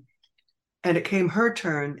heroism. And it came her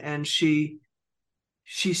turn, and she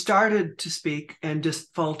started to speak and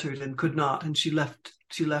just faltered and could not, and she left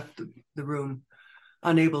the room,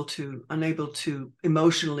 unable to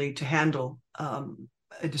emotionally to handle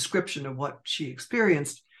a description of what she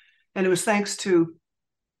experienced. And it was thanks to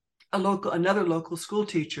another local school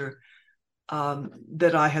teacher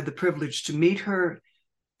that I had the privilege to meet her.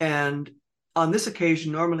 And on this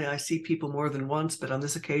occasion, normally I see people more than once, but on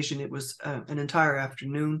this occasion it was an entire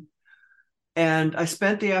afternoon. And I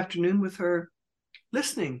spent the afternoon with her,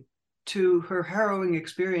 listening to her harrowing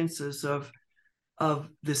experiences of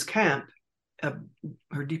this camp,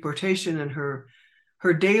 her deportation, and her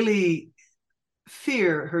daily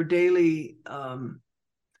fear, her daily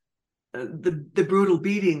the brutal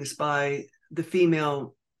beatings by the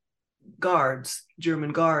female guards,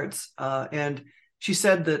 German guards. And she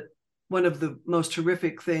said that one of the most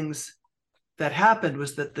horrific things that happened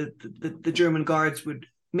was that the German guards would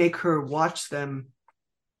make her watch them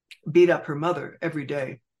beat up her mother every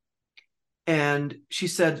day. And she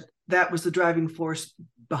said that was the driving force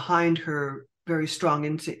behind her very strong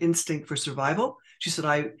instinct for survival. She said,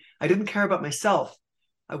 I didn't care about myself.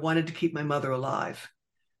 I wanted to keep my mother alive.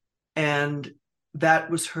 And that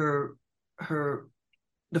was the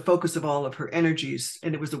focus of all of her energies.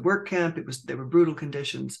 And it was a work camp. There were brutal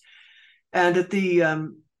conditions. And at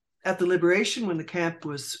the liberation, when the camp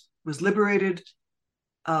was liberated,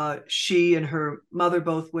 she and her mother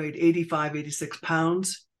both weighed 85, 86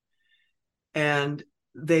 pounds. And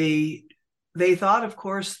they thought, of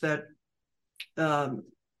course, that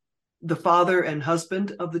the father and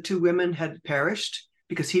husband of the 2 women had perished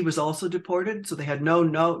because he was also deported. So they had no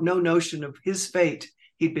notion of his fate.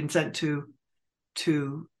 He'd been sent to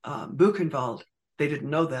Buchenwald. They didn't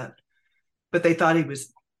know that, but they thought he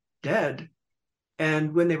was dead.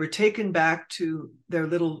 And when they were taken back to their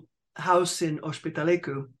little house in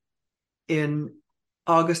Hospitalecu in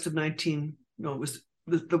August of it was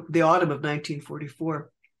the autumn of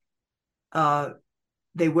 1944,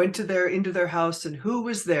 they went into their house, and who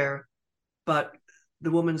was there but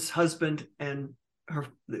the woman's husband and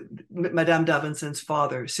Madame d'Avencens'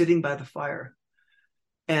 father sitting by the fire.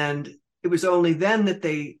 And it was only then that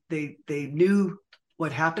they knew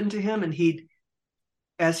what happened to him. And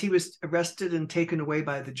as he was arrested and taken away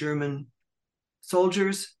by the German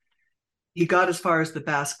soldiers, he got as far as the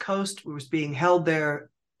Basque Coast, was being held there,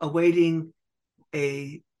 awaiting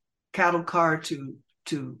a cattle car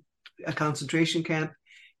to a concentration camp.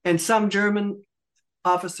 And some German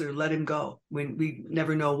officer let him go, when we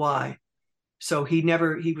never know why. So he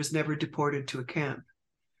was never deported to a camp.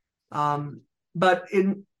 But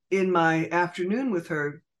in my afternoon with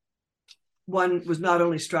her, one was not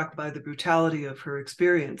only struck by the brutality of her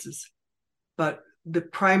experiences, but a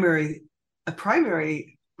primary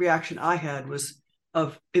reaction I had was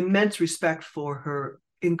of immense respect for her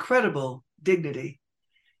incredible dignity.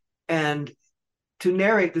 And to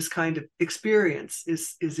narrate this kind of experience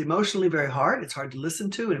is emotionally very hard. It's hard to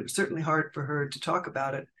listen to, and it was certainly hard for her to talk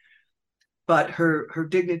about it. But her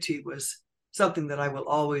dignity was something that I will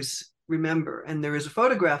always remember. And there is a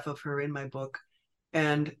photograph of her in my book,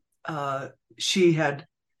 and she had,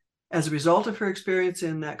 as a result of her experience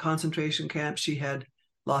in that concentration camp, she had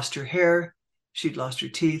lost her hair, she'd lost her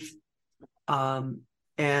teeth,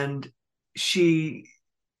 and she,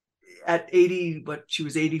 at 80, she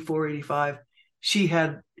was 84, 85, she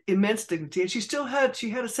had immense dignity, and she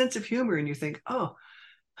had a sense of humor. And you think, oh,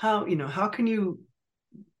 how can you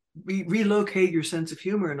relocate your sense of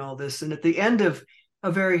humor in all this? And at the end of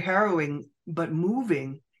a very harrowing but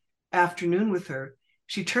moving afternoon with her,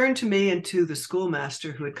 she turned to me and to the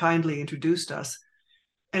schoolmaster who had kindly introduced us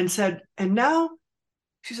and said, and now,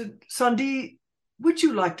 she said, Sandy, would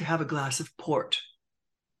you like to have a glass of port?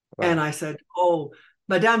 Wow. And I said, oh,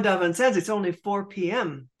 Madame d'Avencens, it's only 4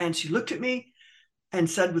 p.m. And she looked at me and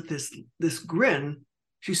said with this grin,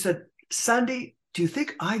 she said, Sandy, do you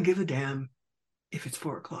think I give a damn if it's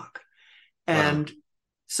 4 o'clock? And wow.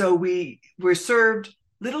 So we were served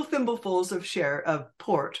little thimblefuls of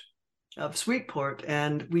port, of sweet port,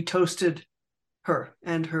 and we toasted her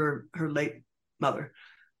and her late mother.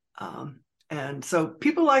 And so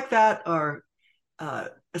people like that are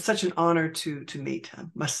such an honor to meet, I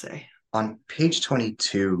must say. On page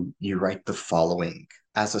 22, you write the following: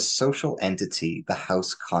 as a social entity, the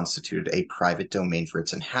house constituted a private domain for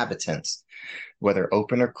its inhabitants. Whether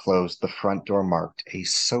open or closed, the front door marked a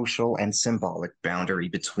social and symbolic boundary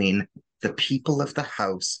between the people of the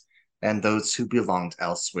house and those who belonged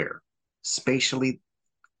elsewhere. Spatially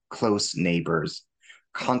close neighbors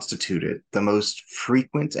constituted the most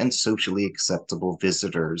frequent and socially acceptable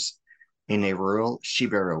visitors in a rural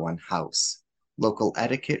Shibaroan house. Local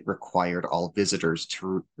etiquette required all visitors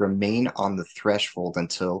to remain on the threshold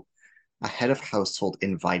until a head of household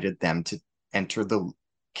invited them to enter the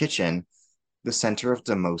kitchen, the center of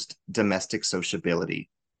the most domestic sociability.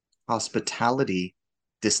 Hospitality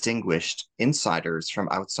distinguished insiders from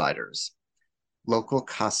outsiders. Local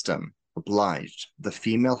custom obliged the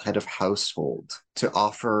female head of household to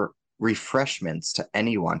offer refreshments to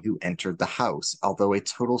anyone who entered the house, although a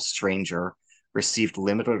total stranger received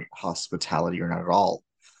limited hospitality or not at all.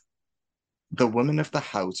 The women of the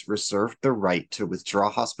house reserved the right to withdraw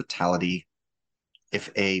hospitality if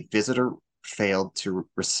a visitor failed to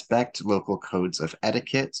respect local codes of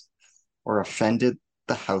etiquette or offended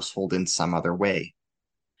the household in some other way.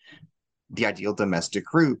 The ideal domestic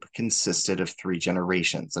group consisted of 3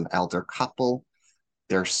 generations: an elder couple,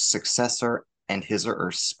 their successor and his or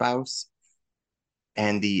her spouse,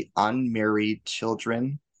 and the unmarried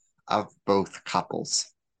children of both couples.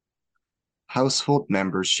 Household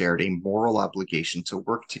members shared a moral obligation to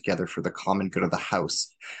work together for the common good of the house.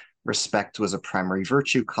 Respect was a primary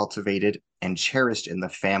virtue cultivated and cherished in the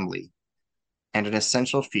family, and an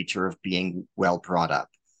essential feature of being well brought up.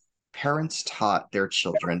 Parents taught their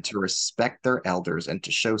children to respect their elders and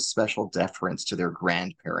to show special deference to their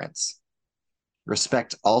grandparents.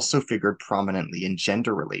 Respect also figured prominently in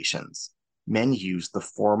gender relations. Men used the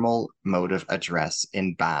formal mode of address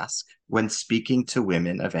in Basque when speaking to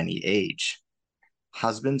women of any age.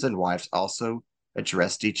 Husbands and wives also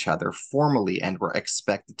addressed each other formally and were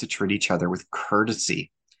expected to treat each other with courtesy.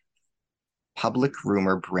 Public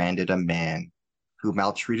rumor branded a man who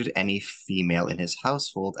maltreated any female in his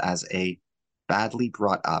household as a badly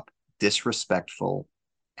brought up, disrespectful,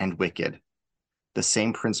 and wicked. The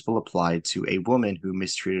same principle applied to a woman who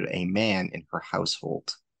mistreated a man in her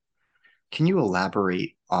household. Can you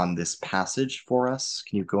elaborate on this passage for us?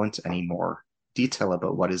 Can you go into any more detail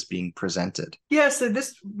about what is being presented? Yes, and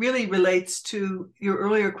this really relates to your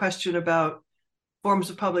earlier question about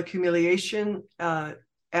forms of public humiliation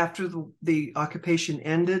after the occupation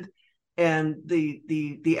ended, and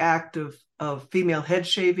the act of female head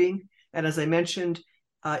shaving. And as I mentioned,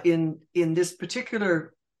 in this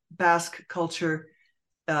particular Basque culture,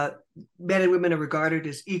 men and women are regarded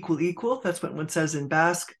as equal. That's what one says in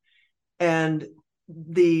Basque. And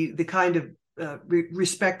the kind of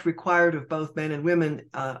respect required of both men and women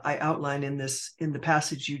I outline in the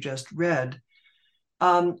passage you just read.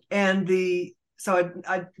 So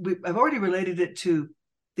I've already related it to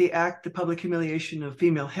the public humiliation of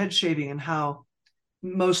female head shaving, and how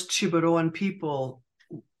most Shibaroan people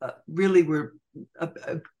really were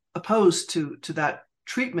opposed to that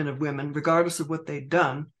treatment of women, regardless of what they'd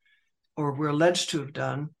done or were alleged to have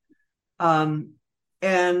done.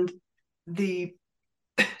 And the,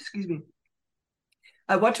 excuse me,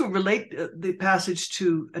 I want to relate the passage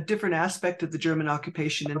to a different aspect of the German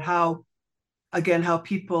occupation and how, again, how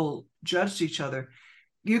people judged each other.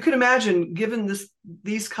 You can imagine, given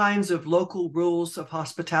these kinds of local rules of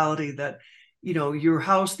hospitality, that, you know, your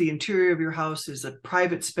house, the interior of your house is a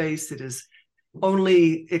private space. It is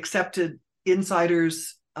only accepted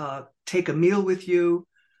insiders take a meal with you.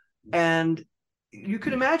 And you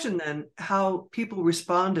can imagine then how people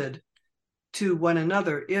responded to one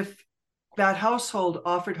another if that household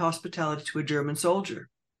offered hospitality to a German soldier.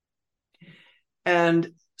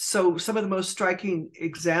 And so some of the most striking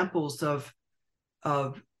examples of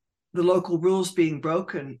the local rules being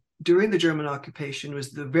broken during the German occupation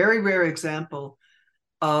was the very rare example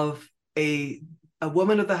of a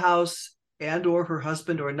woman of the house and or her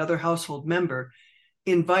husband or another household member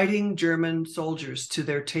inviting German soldiers to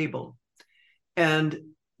their table. And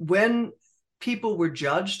when people were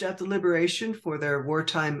judged at the liberation for their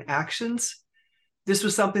wartime actions, this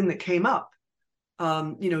was something that came up.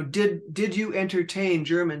 You know, did you entertain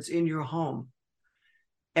Germans in your home?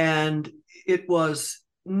 And it was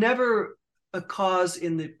never a cause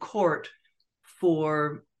in the court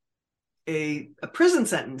for a prison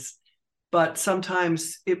sentence, but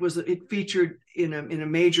sometimes it featured in a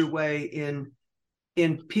major way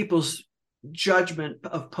in people's judgment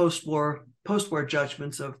of post-war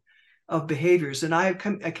judgments of behaviors. And I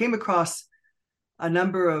came across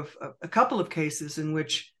a couple of cases in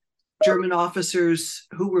which German officers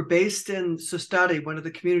who were based in Sustari, one of the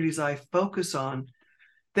communities I focus on,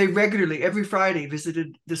 they regularly, every Friday,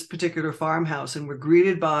 visited this particular farmhouse and were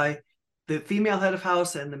greeted by the female head of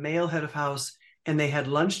house and the male head of house, and they had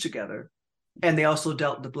lunch together. And they also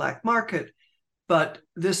dealt in the black market. But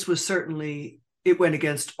this was certainly, it went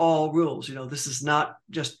against all rules. You know, this is not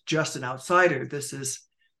just an outsider. This is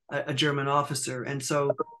a German officer. And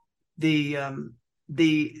so the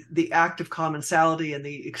act of commensality and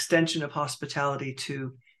the extension of hospitality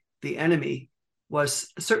to the enemy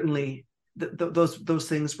was certainly, those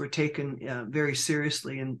things were taken very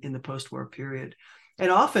seriously in the post-war period. And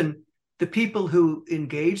often the people who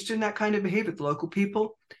engaged in that kind of behavior, the local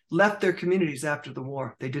people, left their communities after the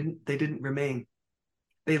war. They didn't remain.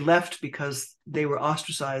 They left because they were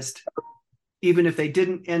ostracized, even if they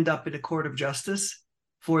didn't end up in a court of justice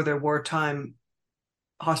for their wartime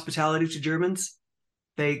hospitality to Germans.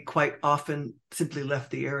 They quite often simply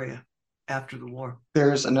left the area after the war.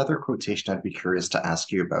 There's another quotation I'd be curious to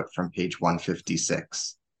ask you about from page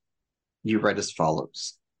 156. You read as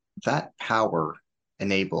follows: "That power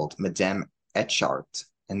enabled Madame Etchart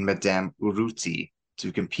and Madame Urruti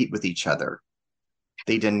to compete with each other.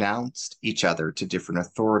 They denounced each other to different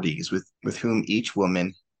authorities with whom each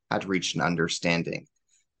woman had reached an understanding.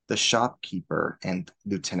 The shopkeeper and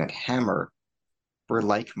Lieutenant Hammer were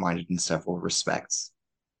like-minded in several respects.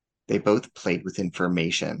 They both played with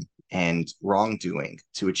information and wrongdoing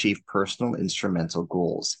to achieve personal instrumental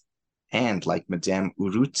goals. And like Madame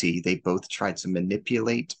Urruti, they both tried to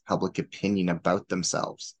manipulate public opinion about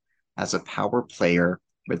themselves. As a power player,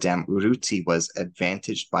 Madame Urruti was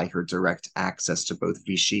advantaged by her direct access to both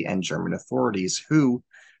Vichy and German authorities who,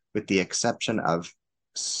 with the exception of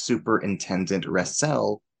Superintendent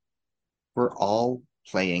Ressel, were all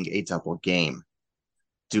playing a double game.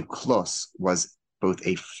 Duclos was both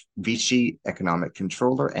a Vichy economic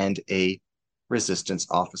controller and a resistance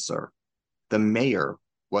officer. The mayor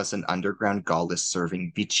was an underground Gaullist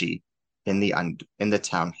serving Vichy in the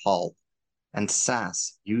town hall, and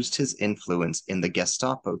Sass used his influence in the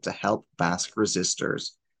Gestapo to help Basque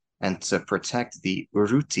resistors and to protect the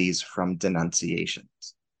Urrutis from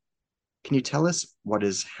denunciations. Can you tell us what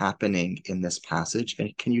is happening in this passage,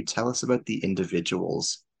 and can you tell us about the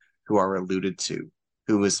individuals who are alluded to?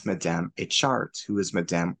 Who is Madame Etchart? Who is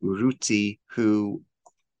Madame Urruti? Who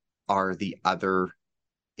are the other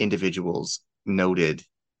individuals noted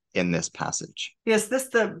in this passage? Yes,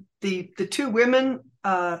 the two women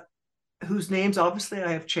whose names obviously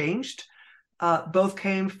I have changed, both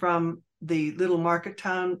came from the little market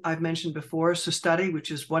town I've mentioned before, Sustari,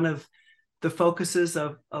 which is one of the focuses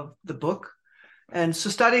of the book. And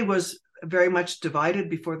Sustari was very much divided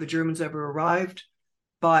before the Germans ever arrived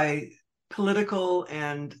by political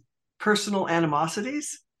and personal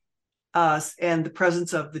animosities, and the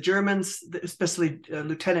presence of the Germans, especially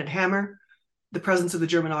Lieutenant Hammer, the presence of the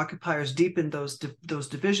German occupiers deepened those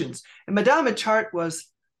divisions. And Madame Etchart was,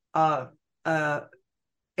 and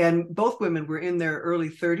both women were in their early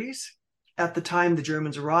 30s at the time the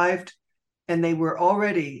Germans arrived, and they were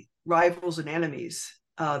already rivals and enemies.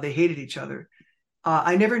 They hated each other.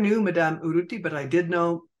 I never knew Madame Urruti, but I did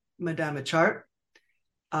know Madame Etchart.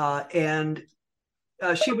 and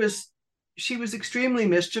she was extremely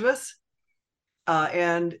mischievous,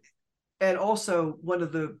 and also one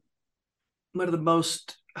of the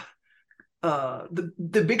most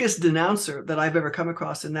the biggest denouncer that I've ever come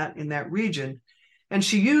across in that region. And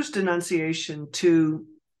she used denunciation to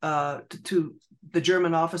the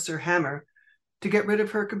German officer Hammer to get rid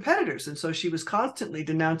of her competitors. And so she was constantly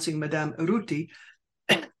denouncing Madame Urruti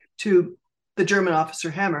to the German officer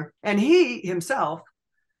Hammer. And he himself,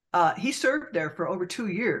 he served there for over 2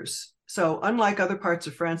 years. So unlike other parts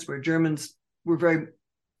of France where Germans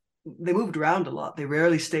they moved around a lot, they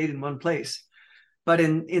rarely stayed in one place. But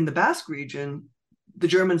in the Basque region, the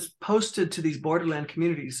Germans posted to these borderland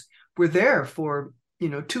communities were there for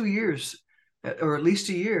 2 years, or at least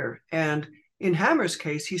a year. And in Hammer's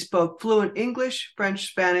case, he spoke fluent English, French,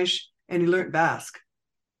 Spanish, and he learned Basque.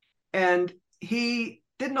 And he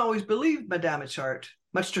didn't always believe Madame Achart,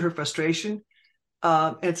 much to her frustration.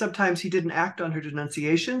 And sometimes he didn't act on her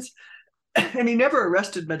denunciations. And he never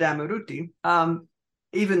arrested Madame Urruti,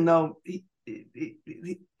 even though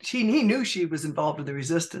he knew she was involved in the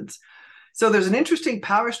resistance. So there's an interesting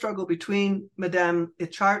power struggle between Madame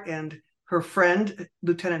Achart and her friend,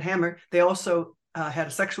 Lieutenant Hammer. They also had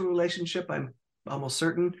a sexual relationship, I'm almost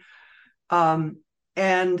certain.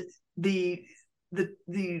 And the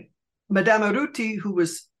Madame Urruti, who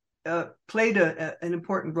was played an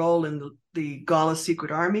important role in the Gaullist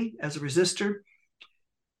secret army as a resistor,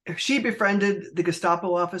 she befriended the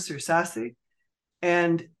Gestapo officer Sasse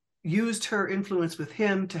and used her influence with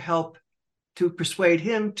him to help to persuade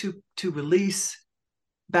him to release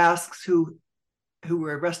Basques who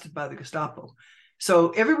were arrested by the Gestapo.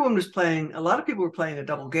 So a lot of people were playing a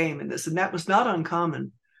double game in this, and that was not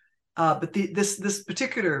uncommon. But this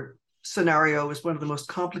particular scenario is one of the most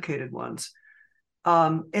complicated ones.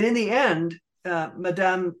 And in the end,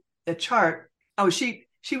 Madame Achart,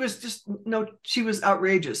 she was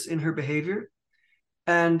outrageous in her behavior,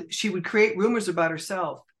 and she would create rumors about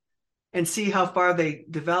herself and see how far they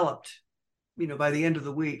developed, by the end of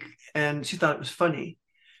the week. And she thought it was funny.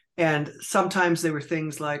 And sometimes they were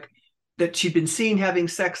things like that she'd been seen having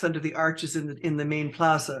sex under the arches in the main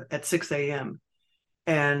plaza at 6 a.m.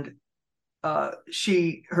 And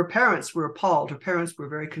her parents were appalled. Her parents were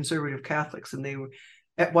very conservative Catholics, and they were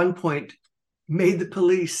at one point made the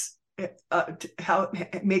police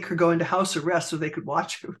make her go into house arrest so they could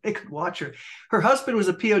watch her. Her husband was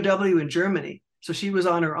a POW in Germany, so she was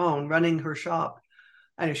on her own running her shop.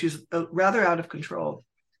 And she was rather out of control.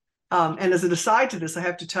 And as an aside to this, I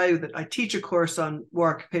have to tell you that I teach a course on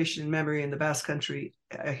war, occupation, and memory in the Basque Country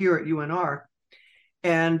here at UNR.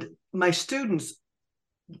 And my students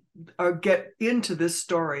get into this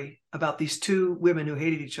story about these two women who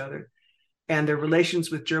hated each other and their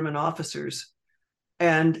relations with German officers.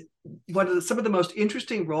 And some of the most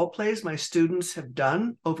interesting role plays my students have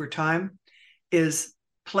done over time is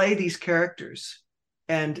play these characters.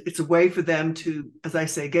 And it's a way for them to, as I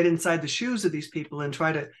say, get inside the shoes of these people and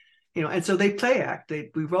try to, and so they play act,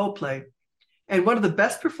 we role play. And one of the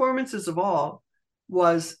best performances of all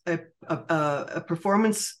was a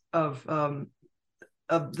performance of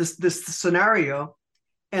this scenario.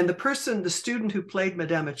 And the student who played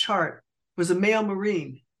Madame Achart was a male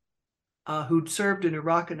Marine who'd served in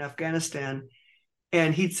Iraq and Afghanistan.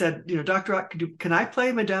 And he'd said, Dr. Ott, can I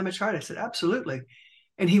play Madame Achart? I said, absolutely.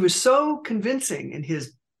 And he was so convincing in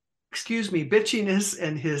his, bitchiness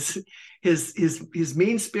and his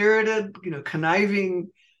mean-spirited, conniving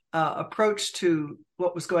approach to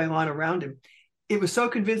what was going on around him. It was so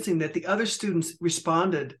convincing that the other students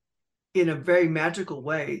responded in a very magical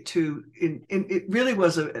way it really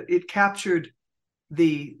was it captured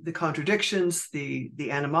the contradictions,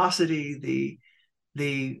 the animosity,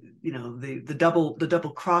 the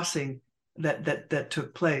double crossing that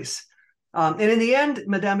took place. And in the end,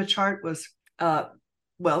 Madame Achart was,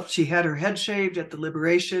 she had her head shaved at the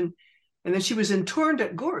liberation, and then she was interned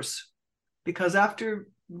at Gurs, because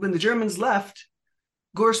when the Germans left,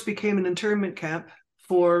 Gurs became an internment camp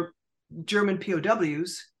for German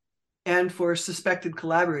POWs and for suspected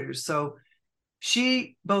collaborators. So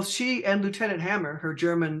both she and Lieutenant Hammer, her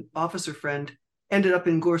German officer friend, ended up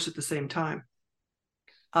in Gurs at the same time.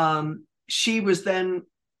 She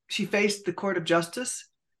faced the Court of Justice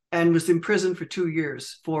and was imprisoned for 2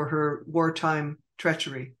 years for her wartime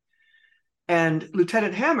treachery. And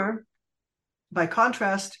Lieutenant Hammer, by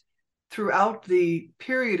contrast, throughout the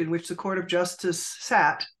period in which the Court of Justice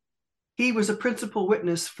sat, he was a principal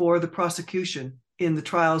witness for the prosecution in the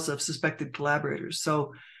trials of suspected collaborators.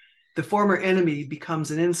 So the former enemy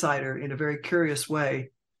becomes an insider in a very curious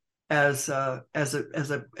way as a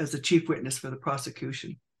chief witness for the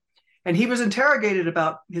prosecution. And he was interrogated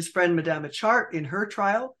about his friend Madame Achart in her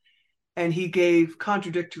trial, and he gave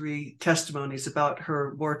contradictory testimonies about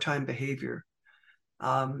her wartime behavior.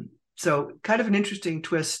 So kind of an interesting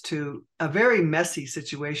twist to a very messy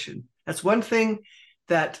situation. That's one thing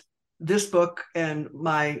that this book and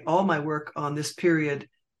all my work on this period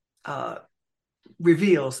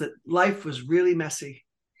reveals, that life was really messy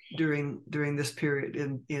during this period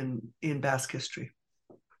in Basque history.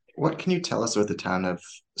 What can you tell us about the town of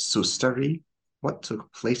Sustari? What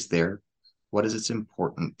took place there? What is its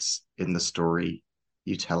importance in the story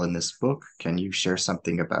you tell in this book? Can you share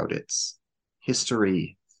something about its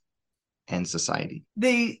history and society?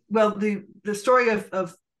 The story of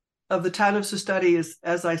the town of Sustari is,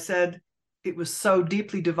 as I said, it was so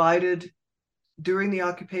deeply divided during the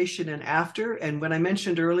occupation and after. And when I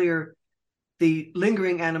mentioned earlier the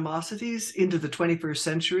lingering animosities into the 21st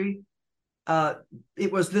century,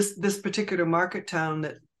 it was this particular market town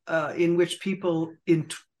that in which people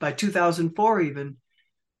by 2004 even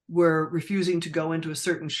were refusing to go into a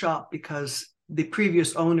certain shop because the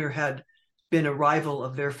previous owner had been a rival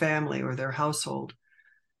of their family or their household.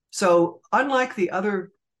 So unlike the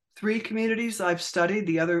other three communities I've studied,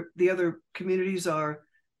 the other communities are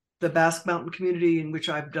the Basque Mountain community, in which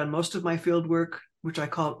I've done most of my field work, which I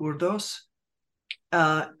call Urdos,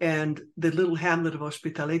 and the little hamlet of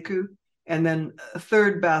Ospitalecu, and then a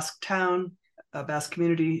third Basque town, a Basque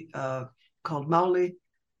community called Maule.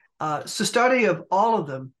 Sustari, of all of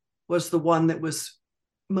them, was the one that was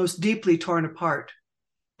most deeply torn apart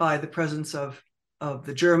by the presence of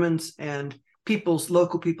the Germans and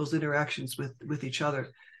local people's interactions with each other.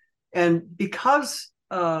 And because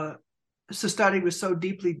Sustari was so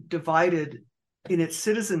deeply divided in its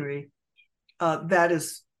citizenry, that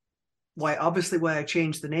is why I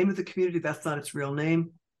changed the name of the community. That's not its real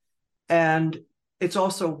name. And it's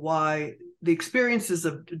also why the experiences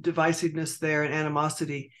of divisiveness there and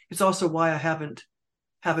animosity, it's also why I haven't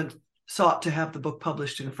sought to have the book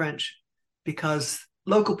published in French, because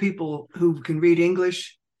local people who can read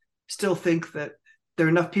English still think that there are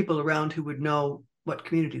enough people around who would know what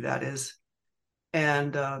community that is.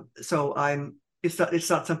 And so it's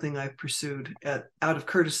not something I've pursued out of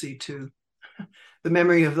courtesy to the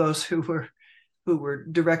memory of those who were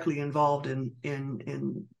directly involved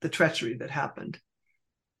in the treachery that happened.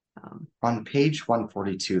 On page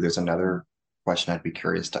 142, there's another question I'd be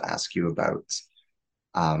curious to ask you about.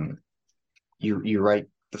 You write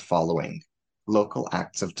the following: local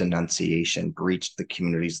acts of denunciation breached the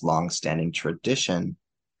community's long-standing tradition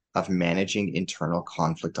of managing internal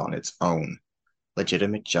conflict on its own.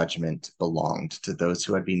 Legitimate judgment belonged to those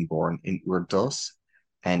who had been born in Urdos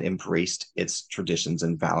and embraced its traditions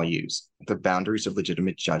and values. The boundaries of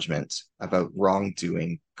legitimate judgment about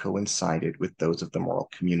wrongdoing coincided with those of the moral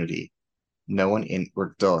community. No one in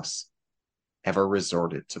Urdos ever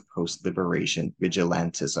resorted to post-liberation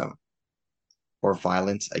vigilantism or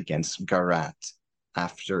violence against Garat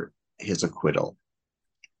after his acquittal.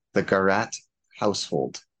 The Garat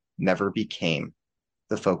household never became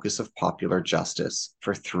the focus of popular justice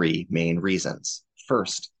for three main reasons.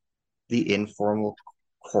 First, the informal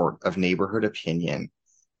court of neighborhood opinion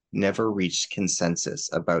never reached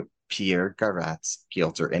consensus about Pierre Garat's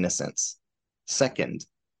guilt or innocence. Second,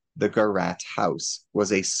 the Garat house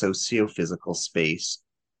was a socio-physical space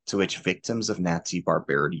to which victims of Nazi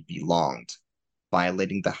barbarity belonged.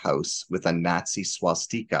 Violating the house with a Nazi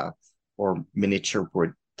swastika or miniature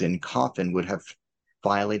wooden coffin would have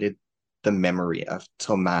violated the memory of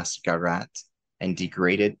Thomas Garat and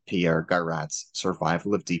degraded Pierre Garat's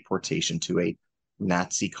survival of deportation to a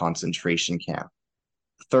Nazi concentration camp.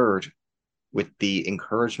 Third, with the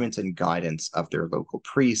encouragement and guidance of their local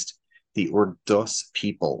priest, the Urdos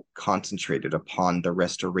people concentrated upon the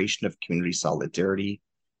restoration of community solidarity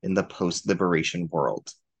in the post-liberation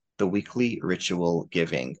world. The weekly ritual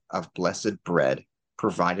giving of blessed bread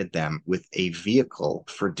provided them with a vehicle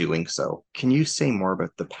for doing so. Can you say more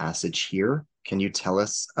about the passage here? Can you tell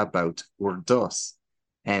us about Urdos?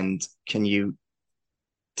 And can you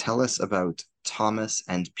tell us about Thomas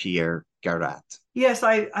and Pierre Garat? Yes,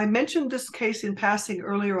 I mentioned this case in passing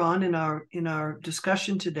earlier on in our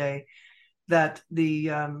discussion today, that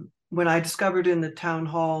when I discovered in the town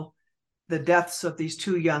hall the deaths of these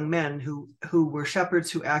two young men who were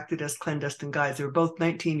shepherds who acted as clandestine guides. They were both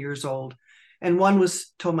 19 years old, and one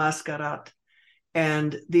was Thomas Garat,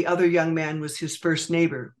 and the other young man was his first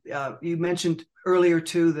neighbor. You mentioned earlier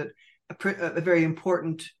too that a very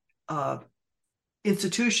important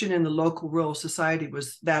institution in the local rural society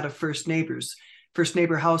was that of first neighbors. First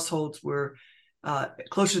neighbor households were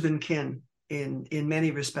closer than kin in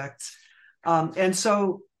many respects, and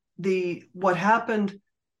so what happened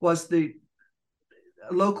was the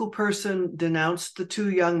local person denounced the two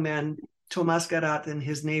young men, Thomas Garat and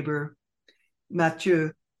his neighbor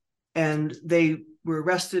Mathieu, and they were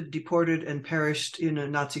arrested, deported, and perished in a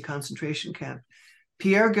Nazi concentration camp.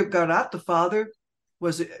 Pierre Garat, the father,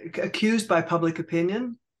 was accused by public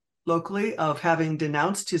opinion locally of having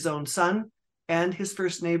denounced his own son and his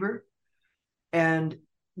first neighbor. And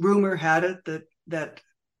rumor had it that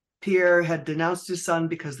Pierre had denounced his son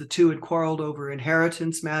because the two had quarreled over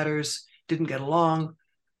inheritance matters, didn't get along.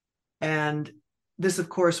 And this, of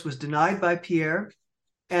course, was denied by Pierre.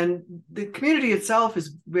 And the community itself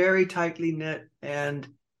is very tightly knit, and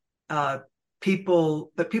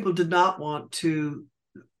people did not want to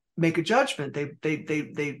make a judgment.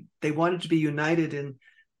 They wanted to be united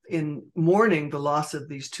in mourning the loss of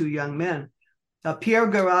these two young men. Pierre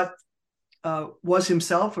Garat was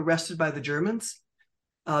himself arrested by the Germans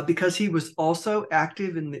because he was also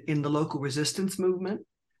active in the local resistance movement,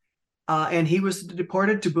 and he was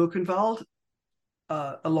deported to Buchenwald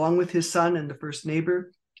along with his son and the first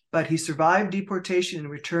neighbor. But he survived deportation and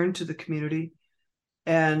returned to the community.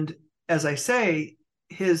 And as I say,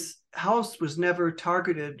 his house was never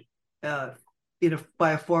targeted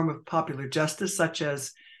by a form of popular justice, such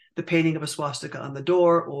as the painting of a swastika on the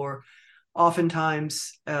door, or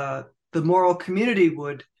oftentimes the moral community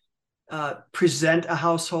would present a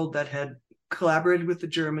household that had collaborated with the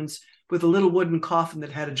Germans with a little wooden coffin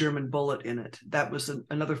that had a German bullet in it. That was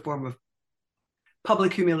another form of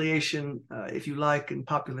public humiliation, if you like, and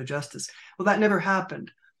popular justice. Well, that never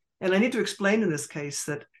happened. And I need to explain in this case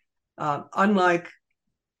that unlike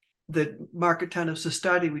the market town of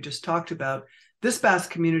Sustati we just talked about, this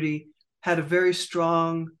Basque community had a very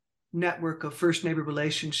strong network of first neighbor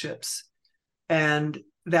relationships. And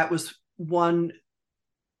that was one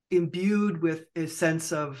imbued with a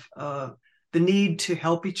sense of the need to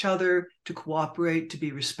help each other, to cooperate, to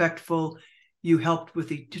be respectful. You helped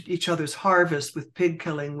with each other's harvest, with pig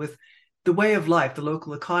killing, with the way of life, the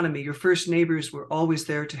local economy. Your first neighbors were always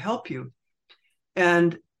there to help you.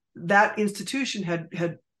 And that institution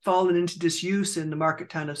had fallen into disuse in the market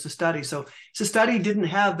town of Sustati. So Sustati didn't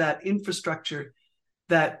have that infrastructure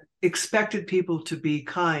that expected people to be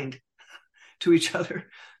kind to each other.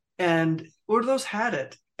 And Urdos had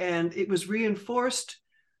it. And it was reinforced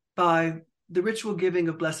by the ritual giving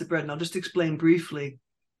of blessed bread. And I'll just explain briefly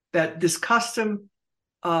that this custom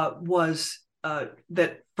was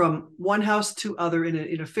that from one house to other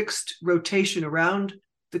in a fixed rotation around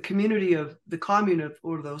the community of the commune of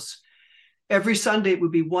Urdos, every Sunday it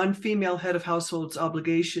would be one female head of household's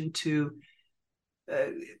obligation to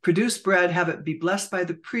produce bread, have it be blessed by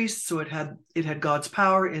the priest, so it had God's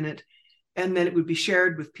power in it, and then it would be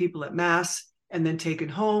shared with people at Mass, and then taken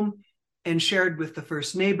home and shared with the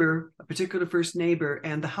first neighbor, a particular first neighbor,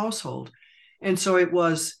 and the household. And so it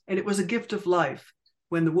was a gift of life.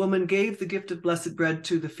 When the woman gave the gift of blessed bread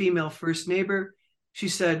to the female first neighbor, she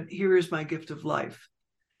said, "Here is my gift of life."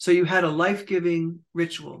 So you had a life-giving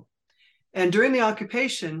ritual. And during the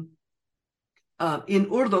occupation, in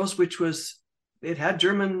Urdos, it had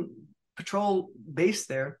German patrol base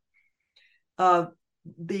there,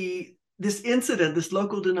 this incident, this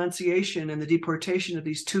local denunciation and the deportation of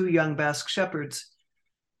these two young Basque shepherds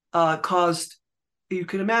caused, you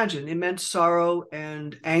can imagine, immense sorrow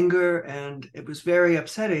and anger, and it was very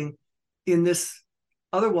upsetting in this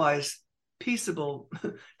otherwise peaceable,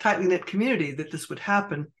 tightly knit community that this would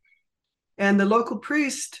happen. And the local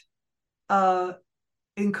priest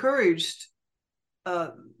encouraged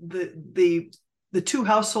the two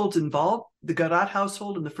households involved, the Garat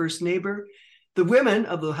household and the first neighbor. The women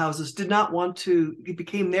of the houses did not want to, it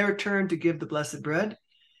became their turn to give the blessed bread,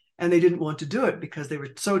 and they didn't want to do it because they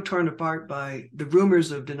were so torn apart by the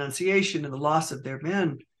rumors of denunciation and the loss of their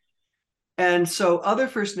men. And so other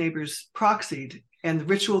first neighbors proxied, and the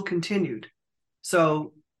ritual continued.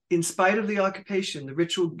 So in spite of the occupation, the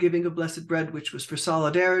ritual giving of blessed bread, which was for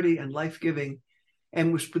solidarity and life-giving,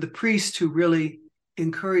 and was for the priest who really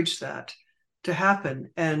encouraged that to happen.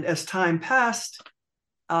 And as time passed,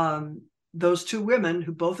 those two women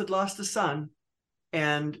who both had lost a son,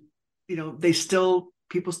 and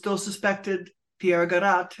people still suspected Pierre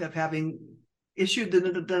Garat of having issued the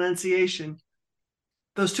denunciation.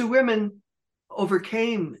 Those two women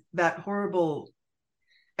overcame that horrible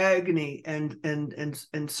agony and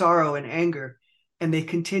sorrow and anger, and they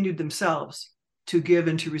continued themselves to give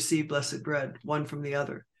and to receive blessed bread, one from the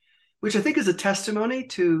other, which I think is a testimony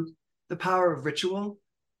to the power of ritual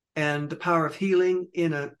and the power of healing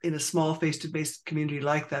in a small face-to-face community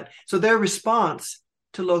like that. So their response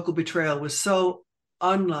to local betrayal was so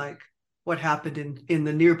unlike what happened in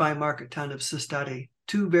the nearby market town of Sustati.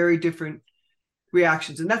 Two very different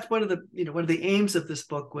reactions. And that's one of the aims of this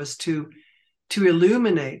book, was to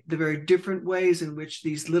illuminate the very different ways in which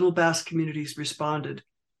these little Basque communities responded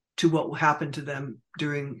to what happened to them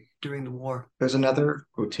during the war. There's another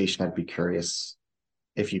quotation I'd be curious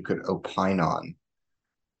if you could opine on,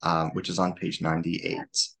 which is on page 98.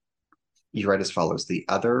 You write as follows: the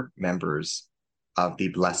other members of the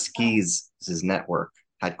Blaskies' network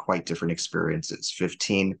had quite different experiences.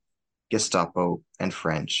 15 Gestapo and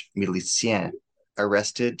French miliciens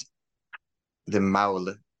arrested the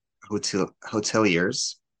Maule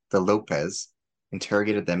hoteliers, the Lopez,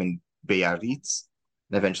 interrogated them in Biarritz,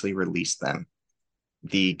 and eventually released them.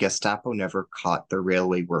 The Gestapo never caught the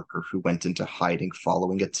railway worker who went into hiding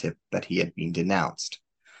following a tip that he had been denounced.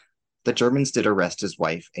 The Germans did arrest his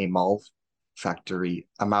wife, a Maule factory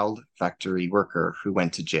worker who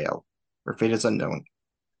went to jail. Her fate is unknown.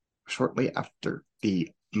 Shortly after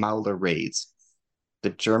the Maule raids, the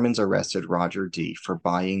Germans arrested Roger D. for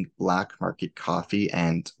buying black market coffee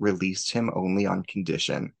and released him only on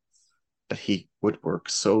condition that he would work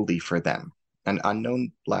solely for them. An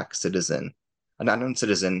unknown citizen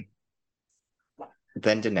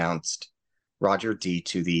then denounced Roger D.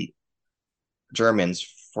 to the Germans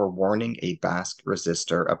for warning a Basque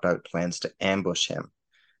resistor about plans to ambush him.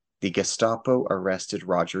 The Gestapo arrested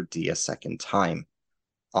Roger D. a second time.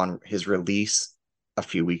 On his release a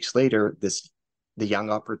few weeks later, the young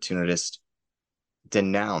opportunist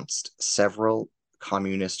denounced several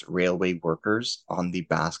communist railway workers on the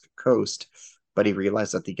Basque coast, but he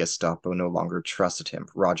realized that the Gestapo no longer trusted him.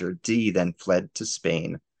 Roger D. then fled to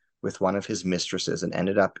Spain with one of his mistresses and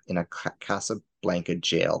ended up in a Casablanca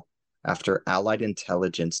jail after Allied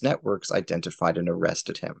intelligence networks identified and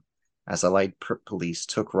arrested him. As Allied police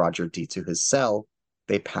took Roger D. to his cell,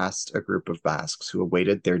 they passed a group of Basques who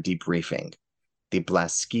awaited their debriefing. The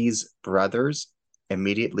Blaskies brothers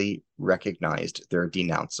immediately recognized their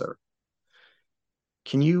denouncer.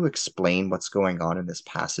 Can you explain what's going on in this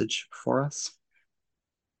passage for us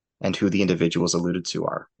and who the individuals alluded to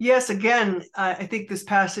are? Yes, again, I think this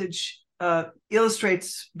passage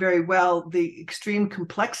illustrates very well the extreme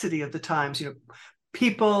complexity of the times.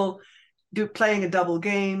 People playing a double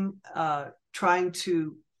game, trying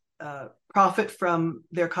to profit from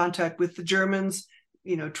their contact with the Germans,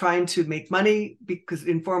 trying to make money because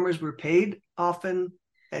informers were paid often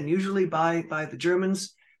and usually by the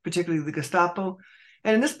Germans, particularly the Gestapo.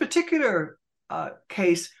 And in this particular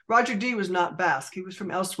case, Roger D. was not Basque. He was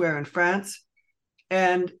from elsewhere in France.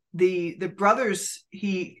 And the brothers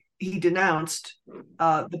he denounced,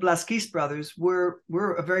 the Blaskis brothers, were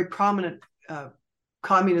a very prominent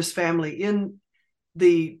communist family in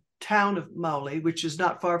the town of Maule, which is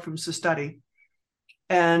not far from Sustati.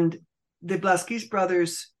 And the Blaskis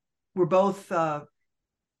brothers were both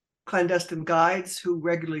clandestine guides who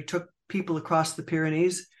regularly took people across the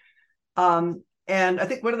Pyrenees. And I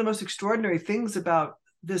think one of the most extraordinary things about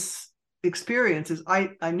this experience is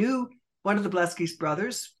I knew one of the Blaskis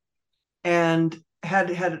brothers and had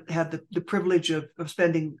the privilege of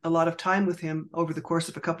spending a lot of time with him over the course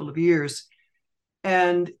of a couple of years.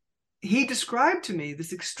 And he described to me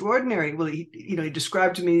this extraordinary, he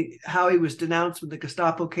described to me how he was denounced when the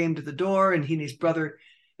Gestapo came to the door and he and his brother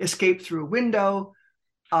escaped through a window,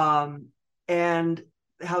 and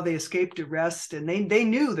how they escaped arrest. And they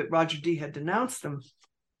knew that Roger D. had denounced them.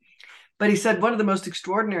 But he said one of the most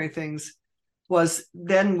extraordinary things was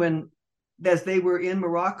then as they were in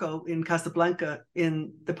Morocco, in Casablanca,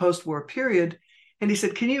 in the post-war period, and he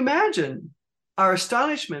said, can you imagine our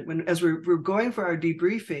astonishment as we're going for our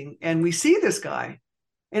debriefing and we see this guy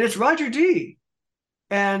and it's Roger D.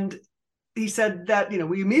 And he said that,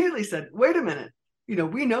 we immediately said, wait a minute,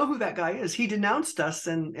 we know who that guy is. He denounced us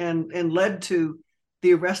and led to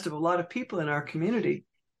the arrest of a lot of people in our community.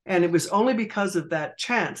 And it was only because of that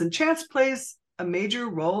chance. And chance plays a major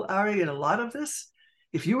role, Ari, in a lot of this.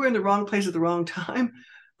 If you were in the wrong place at the wrong time,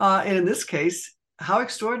 and in this case, how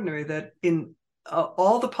extraordinary that in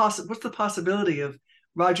what's the possibility of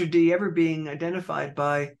Roger D. ever being identified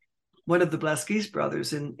by one of the Blaskis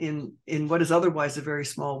brothers in what is otherwise a very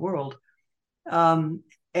small world.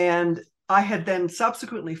 And I had then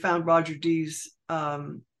subsequently found Roger D.'s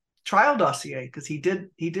trial dossier, because he did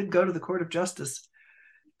go to the Court of Justice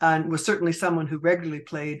and was certainly someone who regularly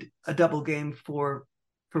played a double game for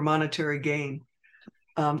monetary gain.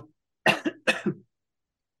 But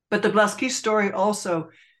the Blaskis story also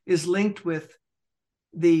is linked with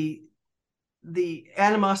the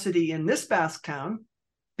animosity in this Basque town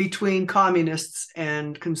between communists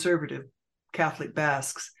and conservative Catholic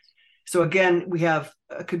Basques. So again, we have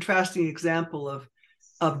a contrasting example of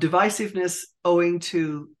divisiveness owing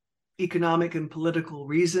to economic and political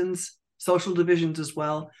reasons, social divisions as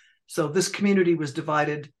well. So this community was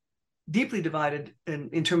divided, deeply divided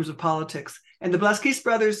in terms of politics. And the Blasquez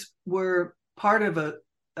brothers were part of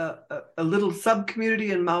a little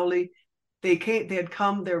sub-community in Maule. They had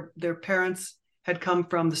come, their parents had come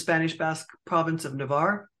from the Spanish Basque province of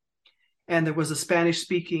Navarre, and there was a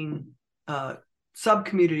Spanish-speaking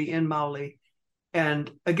sub-community in Maule.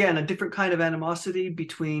 And again, a different kind of animosity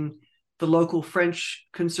between the local French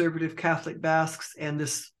conservative Catholic Basques and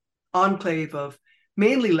this enclave of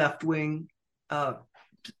mainly left-wing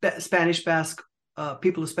Spanish Basque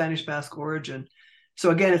people of Spanish Basque origin.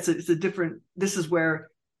 So again, it's a different. This is where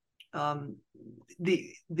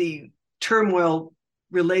the turmoil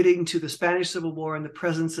relating to the Spanish Civil War and the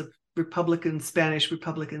presence of Spanish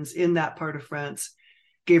Republicans in that part of France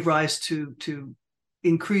gave rise to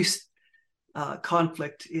increased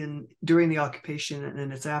conflict during the occupation and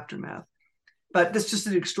in its aftermath. But this is just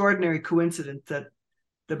an extraordinary coincidence that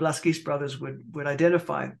the Blasquez brothers would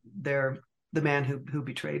identify the man who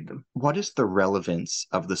betrayed them. What is the relevance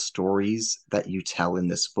of the stories that you tell in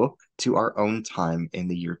this book to our own time in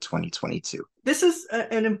the year 2022? This is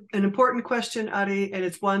an important question, Ari, and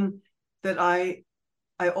it's one that I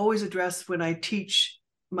always address when I teach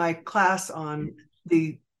my class on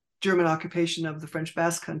the German occupation of the French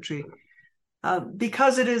Basque Country,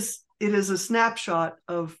 because it is a snapshot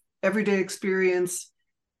of everyday experience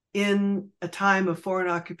in a time of foreign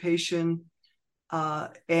occupation,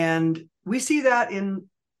 and we see that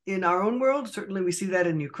in our own world. Certainly, we see that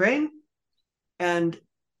in Ukraine. And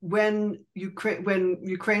when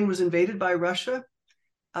Ukraine was invaded by Russia,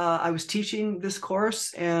 I was teaching this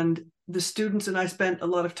course, and the students and I spent a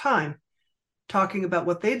lot of time talking about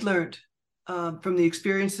what they'd learned from the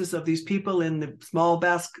experiences of these people in the small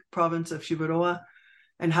Basque province of Chihuahua,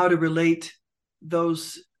 and how to relate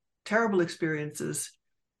those terrible experiences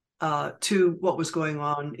to what was going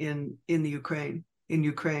on in Ukraine.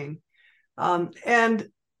 And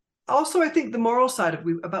also, I think the moral side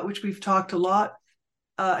about which we've talked a lot,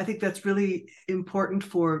 I think that's really important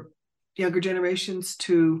for younger generations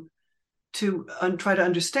to try to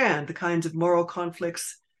understand the kinds of moral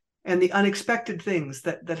conflicts and the unexpected things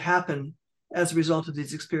that happen as a result of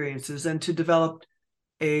these experiences, and to develop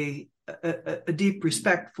a deep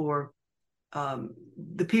respect for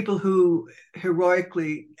the people who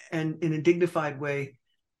heroically and in a dignified way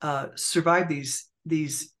survive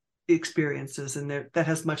these experiences, and that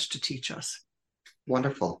has much to teach us.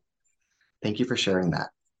 Wonderful. Thank you for sharing that.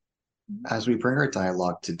 As we bring our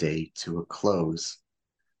dialogue today to a close,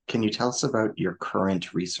 can you tell us about your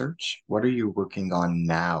current research? What are you working on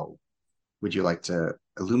now? Would you like to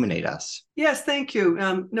illuminate us? Yes, thank you.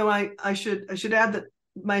 No, I should add that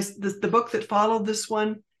the book that followed this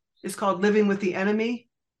one is called Living with the Enemy,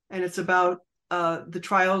 and it's about the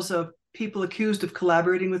trials of people accused of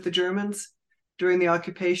collaborating with the Germans during the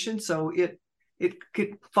occupation. So it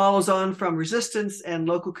follows on from resistance and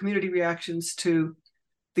local community reactions to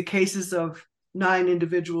the cases of 9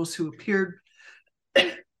 individuals who appeared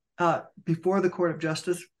before the Court of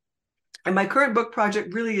Justice. And my current book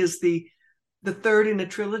project really is the third in a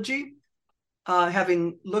trilogy,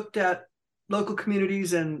 having looked at local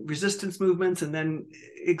communities and resistance movements, and then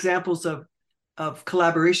examples of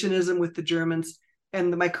collaborationism with the Germans.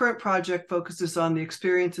 And my current project focuses on the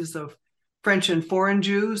experiences of French and foreign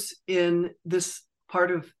Jews in this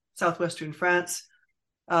part of southwestern France.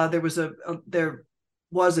 There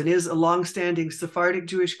was and is a longstanding Sephardic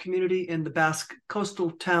Jewish community in the Basque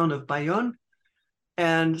coastal town of Bayonne.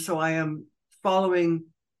 And so I am following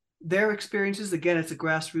their experiences. Again, it's a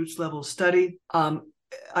grassroots level study.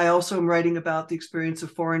 I also am writing about the experience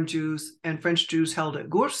of foreign Jews and French Jews held at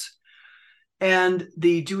Gurs, and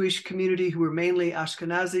the Jewish community who were mainly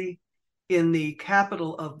Ashkenazi in the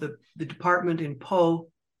capital of the department in Po.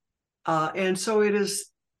 And so it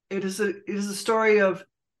is a story of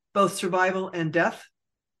both survival and death,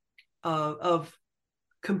 of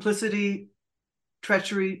complicity,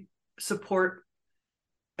 treachery, support,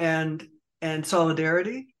 and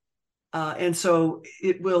solidarity. And so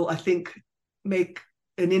it will, I think, make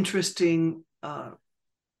an interesting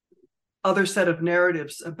other set of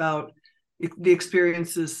narratives about the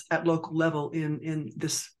experiences at local level in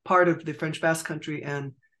this part of the French Basque Country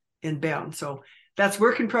and in Béarn. So that's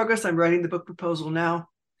work in progress. I'm writing the book proposal now.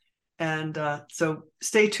 And so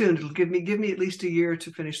stay tuned. It'll give me at least a year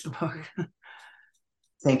to finish the book.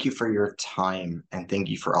 Thank you for your time, and thank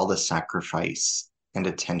you for all the sacrifice and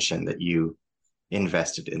attention that you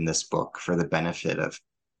invested in this book for the benefit of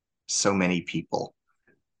so many people.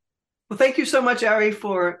 Well, thank you so much, Ari,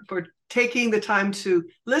 for taking the time to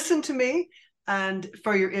listen to me and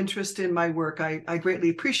for your interest in my work. I greatly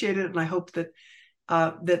appreciate it, and I hope that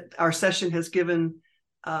that our session has given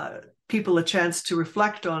people a chance to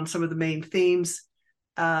reflect on some of the main themes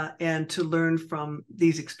and to learn from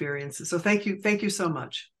these experiences. So thank you so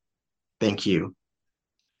much. Thank you.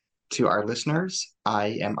 To our listeners,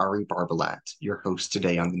 I am Ari Barbalat, your host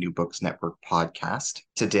today on the New Books Network podcast.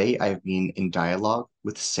 Today, I've been in dialogue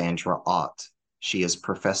with Sandra Ott. She is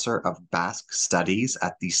Professor of Basque Studies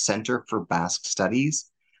at the Center for Basque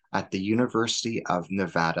Studies at the University of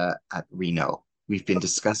Nevada at Reno. We've been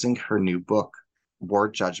discussing her new book, War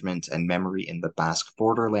Judgment and Memory in the Basque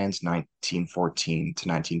Borderlands 1914 to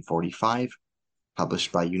 1945,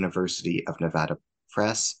 published by University of Nevada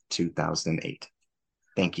Press, 2008.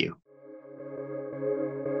 Thank you.